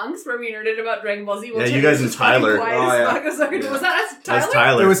did Monks where we nerded about Dragon Ball Z. Yeah, you guys and Tyler. Was that us? That was Tyler?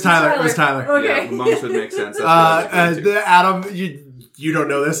 Tyler. It was Tyler. It was Tyler. Okay. Yeah, monks would make sense. That's what Adam, you don't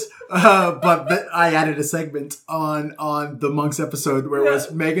know this, but I added a segment on the Monks episode where it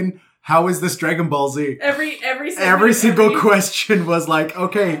was, Megan, how is this Dragon Ball Z? Every single question was like,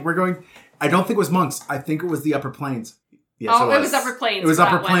 okay, we're going. I don't think it was Monks. I think it was the Upper Plains. Yes, it was Upper Plains. It was for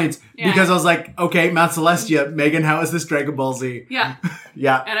Upper that one. Plains Yeah. because I was like, okay, Mount Celestia, Megan, how is this Dragon Ball Z? Yeah,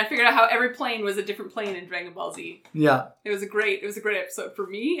 Yeah, and I figured out how every plane was a different plane in Dragon Ball Z. yeah, It was a great episode for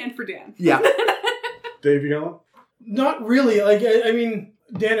me and for Dan. yeah. Dave, you got one? Not really. Like, I mean,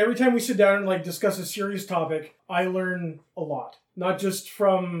 Dan, every time we sit down and like discuss a serious topic, I learn a lot. Not just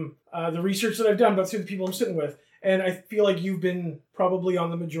from the research that I've done, but through the people I'm sitting with. And I feel like you've been probably on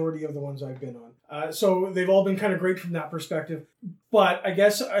the majority of the ones I've been on. So they've all been kind of great from that perspective. But I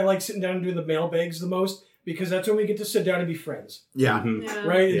guess I like sitting down and doing the mailbags the most because that's when we get to sit down and be friends. Yeah. Mhm. Yeah.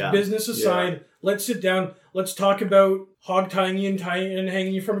 Right? Yeah. Business aside, let's sit down. Let's talk about hog tying you and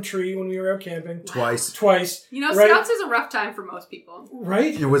hanging you from a tree when we were out camping. Twice. You know, Right. Scouts is a rough time for most people.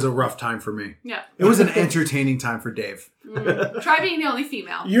 Right? It was a rough time for me. Yeah. It was an entertaining time for Dave. Try being the only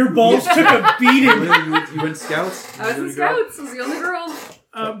female. Your balls took a beating. you went Scouts? I was in Scouts. I was the only girl.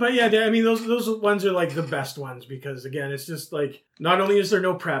 But yeah, I mean, those ones are like the best ones because, again, it's just like, not only is there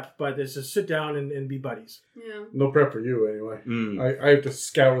no prep, but it's just sit down and be buddies. Yeah. No prep for you, anyway. Mm. I have to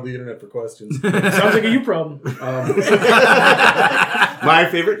scour the internet for questions. Sounds like a you problem. My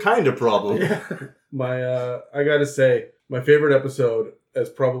favorite kind of problem. I gotta say, my favorite episode has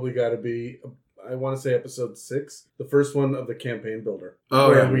probably got to be, I want to say episode 6, the first one of the campaign builder. Oh,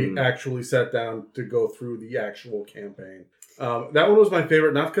 where yeah. we actually sat down to go through the actual campaign. That one was my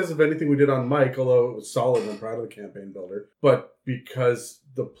favorite, not because of anything we did on Mike, although it was solid and I'm proud of the campaign builder, but because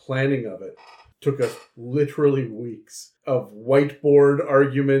the planning of it took us literally weeks of whiteboard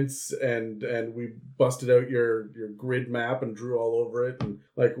arguments, and we busted out your grid map and drew all over it, and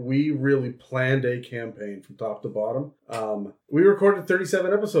like we really planned a campaign from top to bottom. We recorded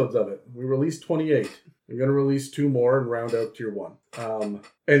 37 episodes of it. We released 28. I'm going to release 2 more and round out tier 1. And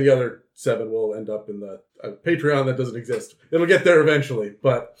the other 7 will end up in the Patreon that doesn't exist. It'll get there eventually,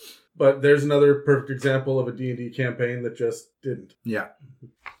 but there's another perfect example of a D&D campaign that just didn't. Yeah.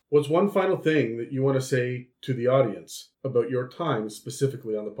 What's one final thing that you want to say to the audience about your time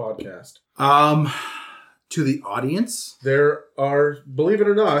specifically on the podcast? To the audience? There are, believe it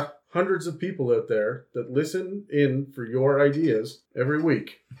or not, hundreds of people out there that listen in for your ideas every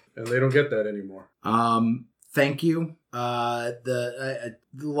week, and they don't get that anymore. Thank you. A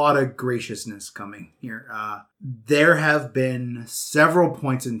lot of graciousness coming here. There have been several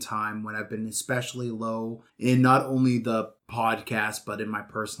points in time when I've been especially low in not only the podcast, but in my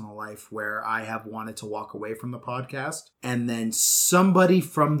personal life, where I have wanted to walk away from the podcast. And then somebody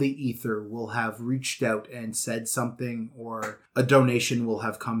from the ether will have reached out and said something, or a donation will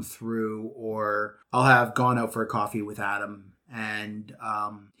have come through, or I'll have gone out for a coffee with Adam, and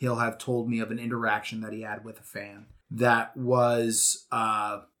he'll have told me of an interaction that he had with a fan that was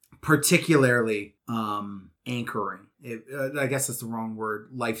particularly anchoring. I guess that's the wrong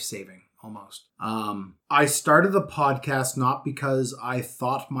word. Life-saving, almost. I started the podcast not because I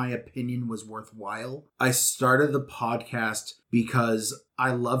thought my opinion was worthwhile. I started the podcast because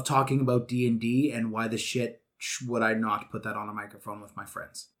I love talking about D&D, and why the shit would I not put that on a microphone with my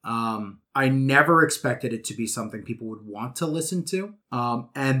friends? I never expected it to be something people would want to listen to.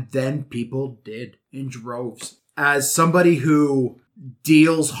 And then people did in droves. As somebody who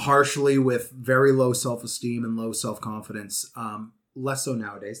deals harshly with very low self-esteem and low self-confidence, less so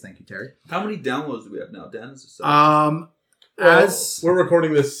nowadays. Thank you, Terry. How many downloads do we have now, Dan? We're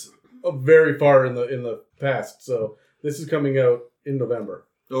recording this very far in the past, so this is coming out in November.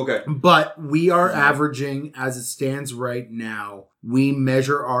 Okay. But we are averaging, as it stands right now, we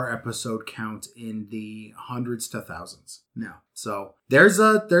measure our episode count in the hundreds to thousands now. So there's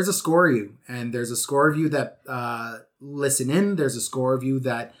a score of you, and there's a score of you that listen in. There's a score of you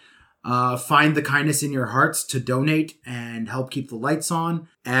that find the kindness in your hearts to donate and help keep the lights on.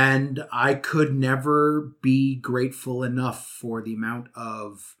 And I could never be grateful enough for the amount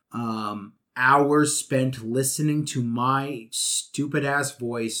of hours spent listening to my stupid ass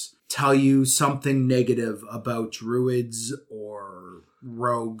voice tell you something negative about druids or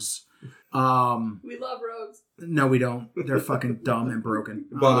rogues. We love rogues. No, we don't. They're fucking dumb and broken.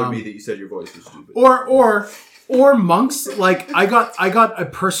 It bothered me that you said your voice was stupid. Or monks. Like I got a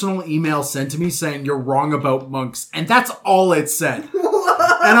personal email sent to me saying you're wrong about monks, and that's all it said.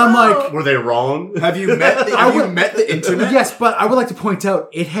 And I'm like, were they wrong? Have you met the internet? Yes, but I would like to point out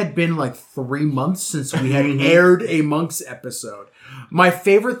it had been like 3 months since we had aired a monks episode. My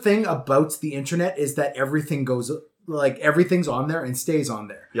favorite thing about the internet is that everything's on there and stays on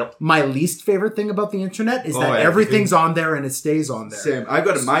there. Yep. My least favorite thing about the internet is that everything's on there and it stays on there. Same. I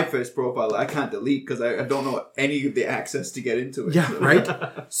got my first profile I can't delete because I don't know any of the access to get into it. Yeah, right?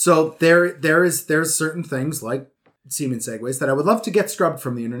 So there's certain things like semen segues that I would love to get scrubbed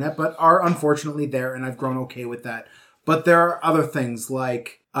from the internet, but are unfortunately there, and I've grown okay with that. But there are other things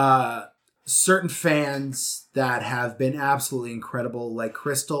like certain fans that have been absolutely incredible, like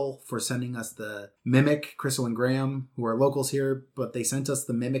Crystal for sending us the Mimic, Crystal and Graham, who are locals here, but they sent us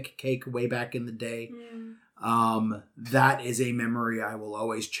the Mimic cake way back in the day. That is a memory I will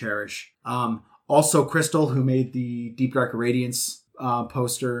always cherish. Also Crystal, who made the Deep Dark Radiance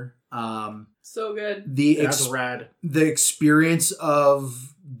poster. So good. That's rad. The experience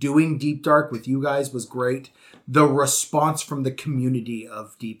of doing Deep Dark with you guys was great. The response from the community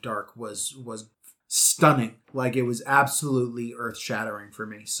of Deep Dark was stunning. Like, it was absolutely earth-shattering for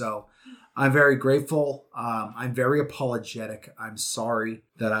me. So I'm very grateful. I'm very apologetic. I'm sorry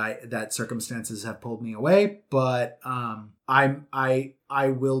that circumstances have pulled me away, but I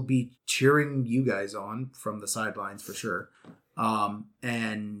will be cheering you guys on from the sidelines for sure.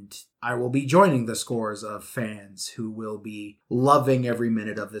 And I will be joining the scores of fans who will be loving every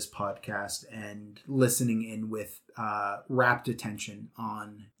minute of this podcast and listening in with rapt attention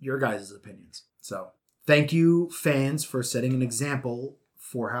on your guys' opinions. So thank you, fans, for setting an example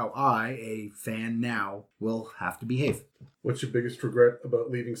for how I, a fan now, will have to behave. What's your biggest regret about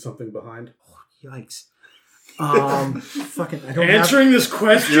leaving something behind? Oh, yikes. Fucking, I don't Answering this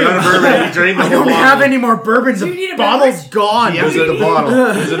question. You're out of bourbon. You drained the I whole don't bottle. have any more bourbon. Do you need The a bottle's beverage? gone. He emptied the bottle.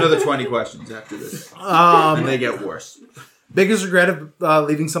 There's another 20 questions after this. And they get worse. Biggest regret of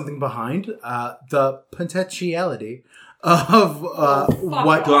leaving something behind, the potentiality of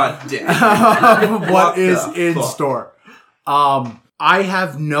what God damn. of what is What the in fuck? store. I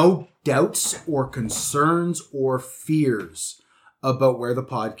have no doubts or concerns or fears about where the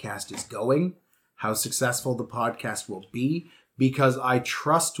podcast is going, how successful the podcast will be, because I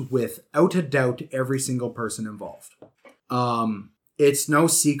trust without a doubt every single person involved. It's no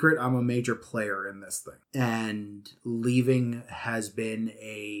secret I'm a major player in this thing. And leaving has been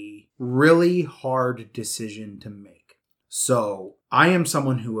a really hard decision to make. So I am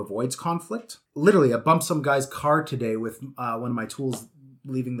someone who avoids conflict. Literally, I bumped some guy's car today with one of my tools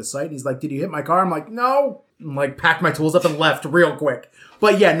leaving the site. He's like, "Did you hit my car?" I'm like, "No." I'm like, packed my tools up and left real quick.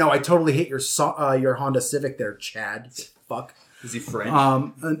 But yeah, no, I totally hit your Honda Civic there, Chad. Fuck. Is he French?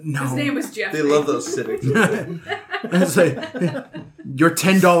 No. His name was Jeff. They love those Civics. It's like, your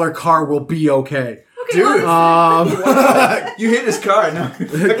 $10 car will be okay. Okay, Dude. well, You hit his car. No.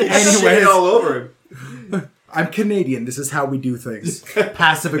 Anyways. Shit all over him. I'm Canadian. This is how we do things.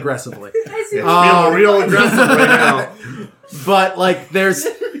 Passive aggressively. Feeling real aggressive right now. But like, there's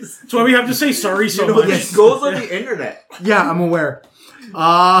That's why we have to say sorry so much. It goes on the internet. yeah, I'm aware.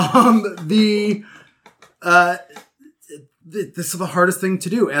 This is the hardest thing to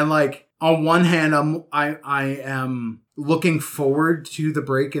do, and like on one hand, I am looking forward to the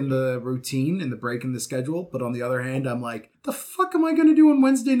break in the routine and the break in the schedule, but on the other hand, I'm like, the fuck am I going to do on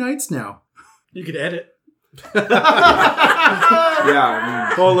Wednesday nights now? You could edit. Yeah, I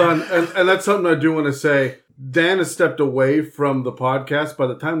mean, Hold on, and that's something I do want to say. Dan has stepped away from the podcast. By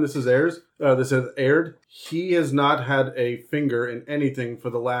the time this has aired, he has not had a finger in anything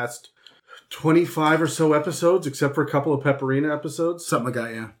for the last 25 or so episodes, except for a couple of Pepperina episodes. Something like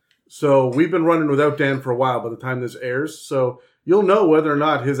that, yeah. So we've been running without Dan for a while by the time this airs. So you'll know whether or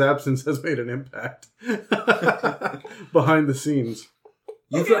not his absence has made an impact behind the scenes.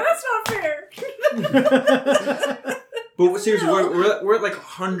 okay, that's not fair. but seriously, we're at like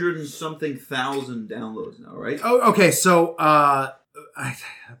 100 and something thousand downloads now, right? Oh, okay. So,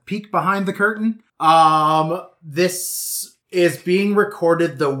 peek behind the curtain. This is being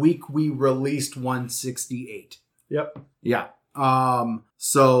recorded the week we released 168. Yep. Yeah.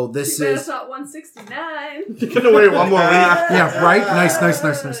 So this Too bad is it's not 169. Get away one more week. yeah, right. Nice. Like,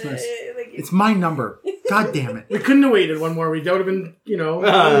 It's my number. God damn it. We couldn't have waited one more week. That would have been, we know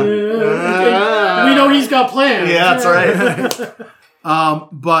he's got plans. Yeah, that's right.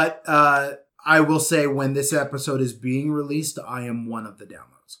 But I will say when this episode is being released, I am one of the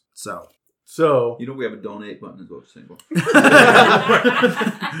downloads. So You know we have a donate button as well, Single.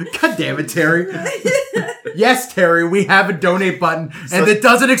 God damn it, Terry. Yes, Terry, we have a donate button, and it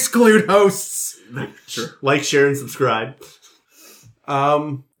doesn't exclude hosts. Sure. Like, share, and subscribe.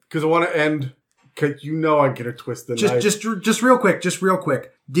 Because I want to end. Cause I'm gonna twist the knife. Just real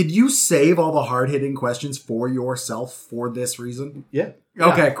quick. Did you save all the hard-hitting questions for yourself for this reason? Yeah.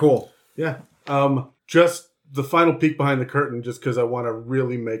 Okay, cool. Yeah. Just the final peek behind the curtain, just because I want to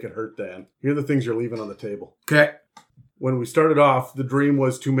really make it hurt Dan. Here are the things you're leaving on the table. Okay. When we started off, the dream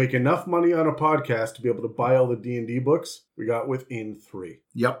was to make enough money on a podcast to be able to buy all the D&D books. We got within 3.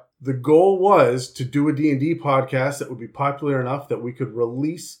 Yep. The goal was to do a D&D podcast that would be popular enough that we could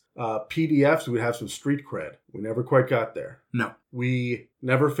release PDFs. We'd have some street cred. We never quite got there. No. We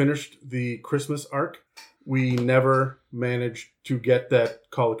never finished the Christmas arc. We never managed to get that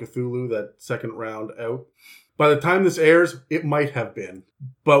Call of Cthulhu, that second round out. By the time this airs, it might have been,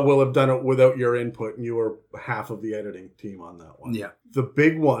 but we'll have done it without your input, and you were half of the editing team on that one. Yeah. The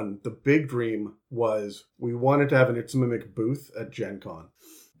big one, the big dream was we wanted to have an It's a Mimic booth at Gen Con.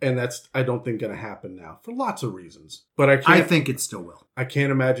 And that's, I don't think, going to happen now for lots of reasons. But I think it still will. I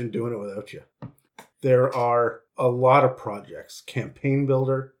can't imagine doing it without you. There are a lot of projects. Campaign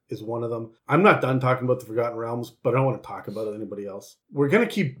Builder is one of them. I'm not done talking about the Forgotten Realms, but I don't want to talk about it anybody else. We're going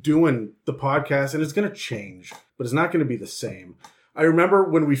to keep doing the podcast, and it's going to change, but it's not going to be the same. I remember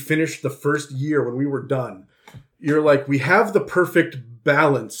when we finished the first year, when we were done, you're like, we have the perfect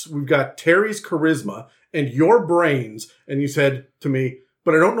balance. We've got Terry's charisma and your brains. And you said to me,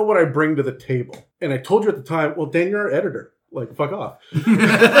 but I don't know what I bring to the table. And I told you at the time, well, Dan, you're our editor. Like, fuck off.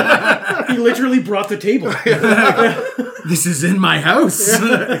 He literally brought the table. This is in my house.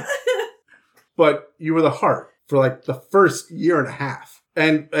 But you were the heart for like the first year and a half.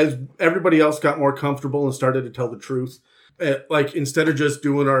 And as everybody else got more comfortable and started to tell the truth, like instead of just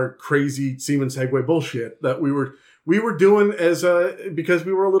doing our crazy Siemens Segway bullshit that we were doing as because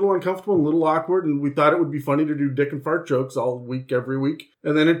we were a little uncomfortable, a little awkward, and we thought it would be funny to do dick and fart jokes all week, every week.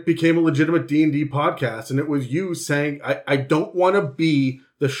 And then it became a legitimate D&D podcast, and it was you saying, I don't want to be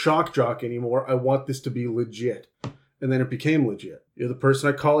the shock jock anymore. I want this to be legit. And then it became legit. You're the person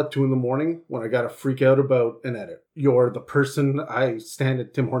I call at 2 a.m. when I gotta freak out about an edit. You're the person I stand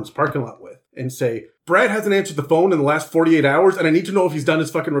at Tim Hortons parking lot with and say, Brad hasn't answered the phone in the last 48 hours and I need to know if he's done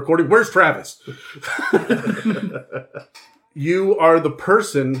his fucking recording. Where's Travis? You are the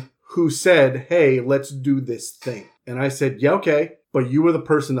person who said, hey, let's do this thing. And I said, yeah, okay. But you were the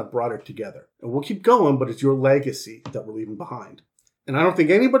person that brought it together. And we'll keep going, but it's your legacy that we're leaving behind. And I don't think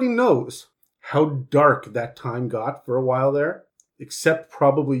anybody knows how dark that time got for a while there, except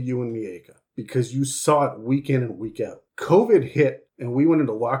probably you and Mieka, because you saw it week in and week out. COVID hit and we went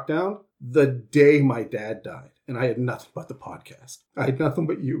into lockdown the day my dad died. And I had nothing but the podcast. I had nothing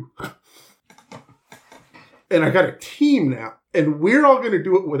but you. And I got a team now. And we're all going to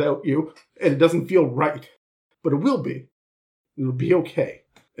do it without you. And it doesn't feel right. But it will be. It'll be okay.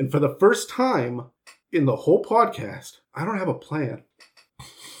 And for the first time in the whole podcast, I don't have a plan.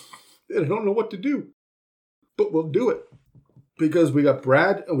 And I don't know what to do. But we'll do it. Because we got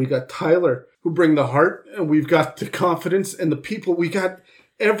Brad and we got Tyler who bring the heart. And we've got the confidence and the people. We got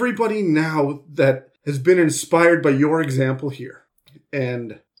everybody now that has been inspired by your example here.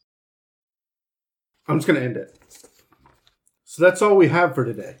 And I'm just going to end it. So that's all we have for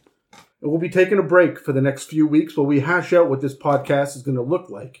today. And we'll be taking a break for the next few weeks while we hash out what this podcast is going to look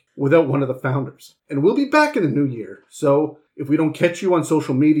like without one of the founders. And we'll be back in the new year. So if we don't catch you on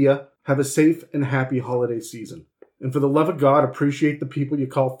social media, have a safe and happy holiday season. And for the love of God, appreciate the people you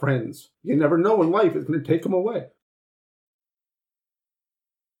call friends. You never know when life is going to take them away.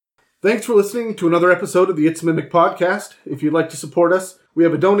 Thanks for listening to another episode of the It's a Mimic podcast. If you'd like to support us, we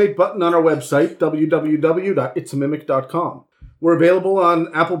have a donate button on our website, www.itsamimic.com. We're available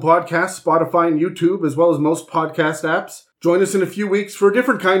on Apple Podcasts, Spotify, and YouTube, as well as most podcast apps. Join us in a few weeks for a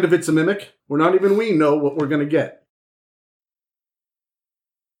different kind of It's a Mimic, where not even we know what we're going to get.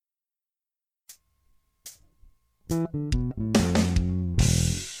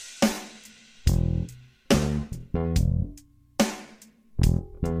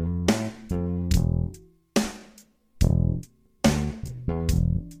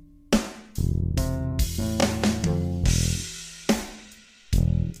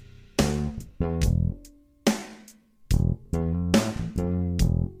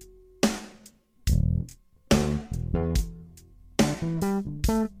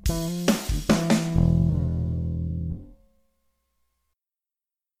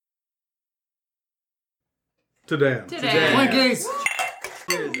 To Dan. Today. Twinkies!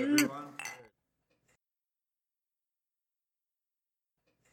 Cheers.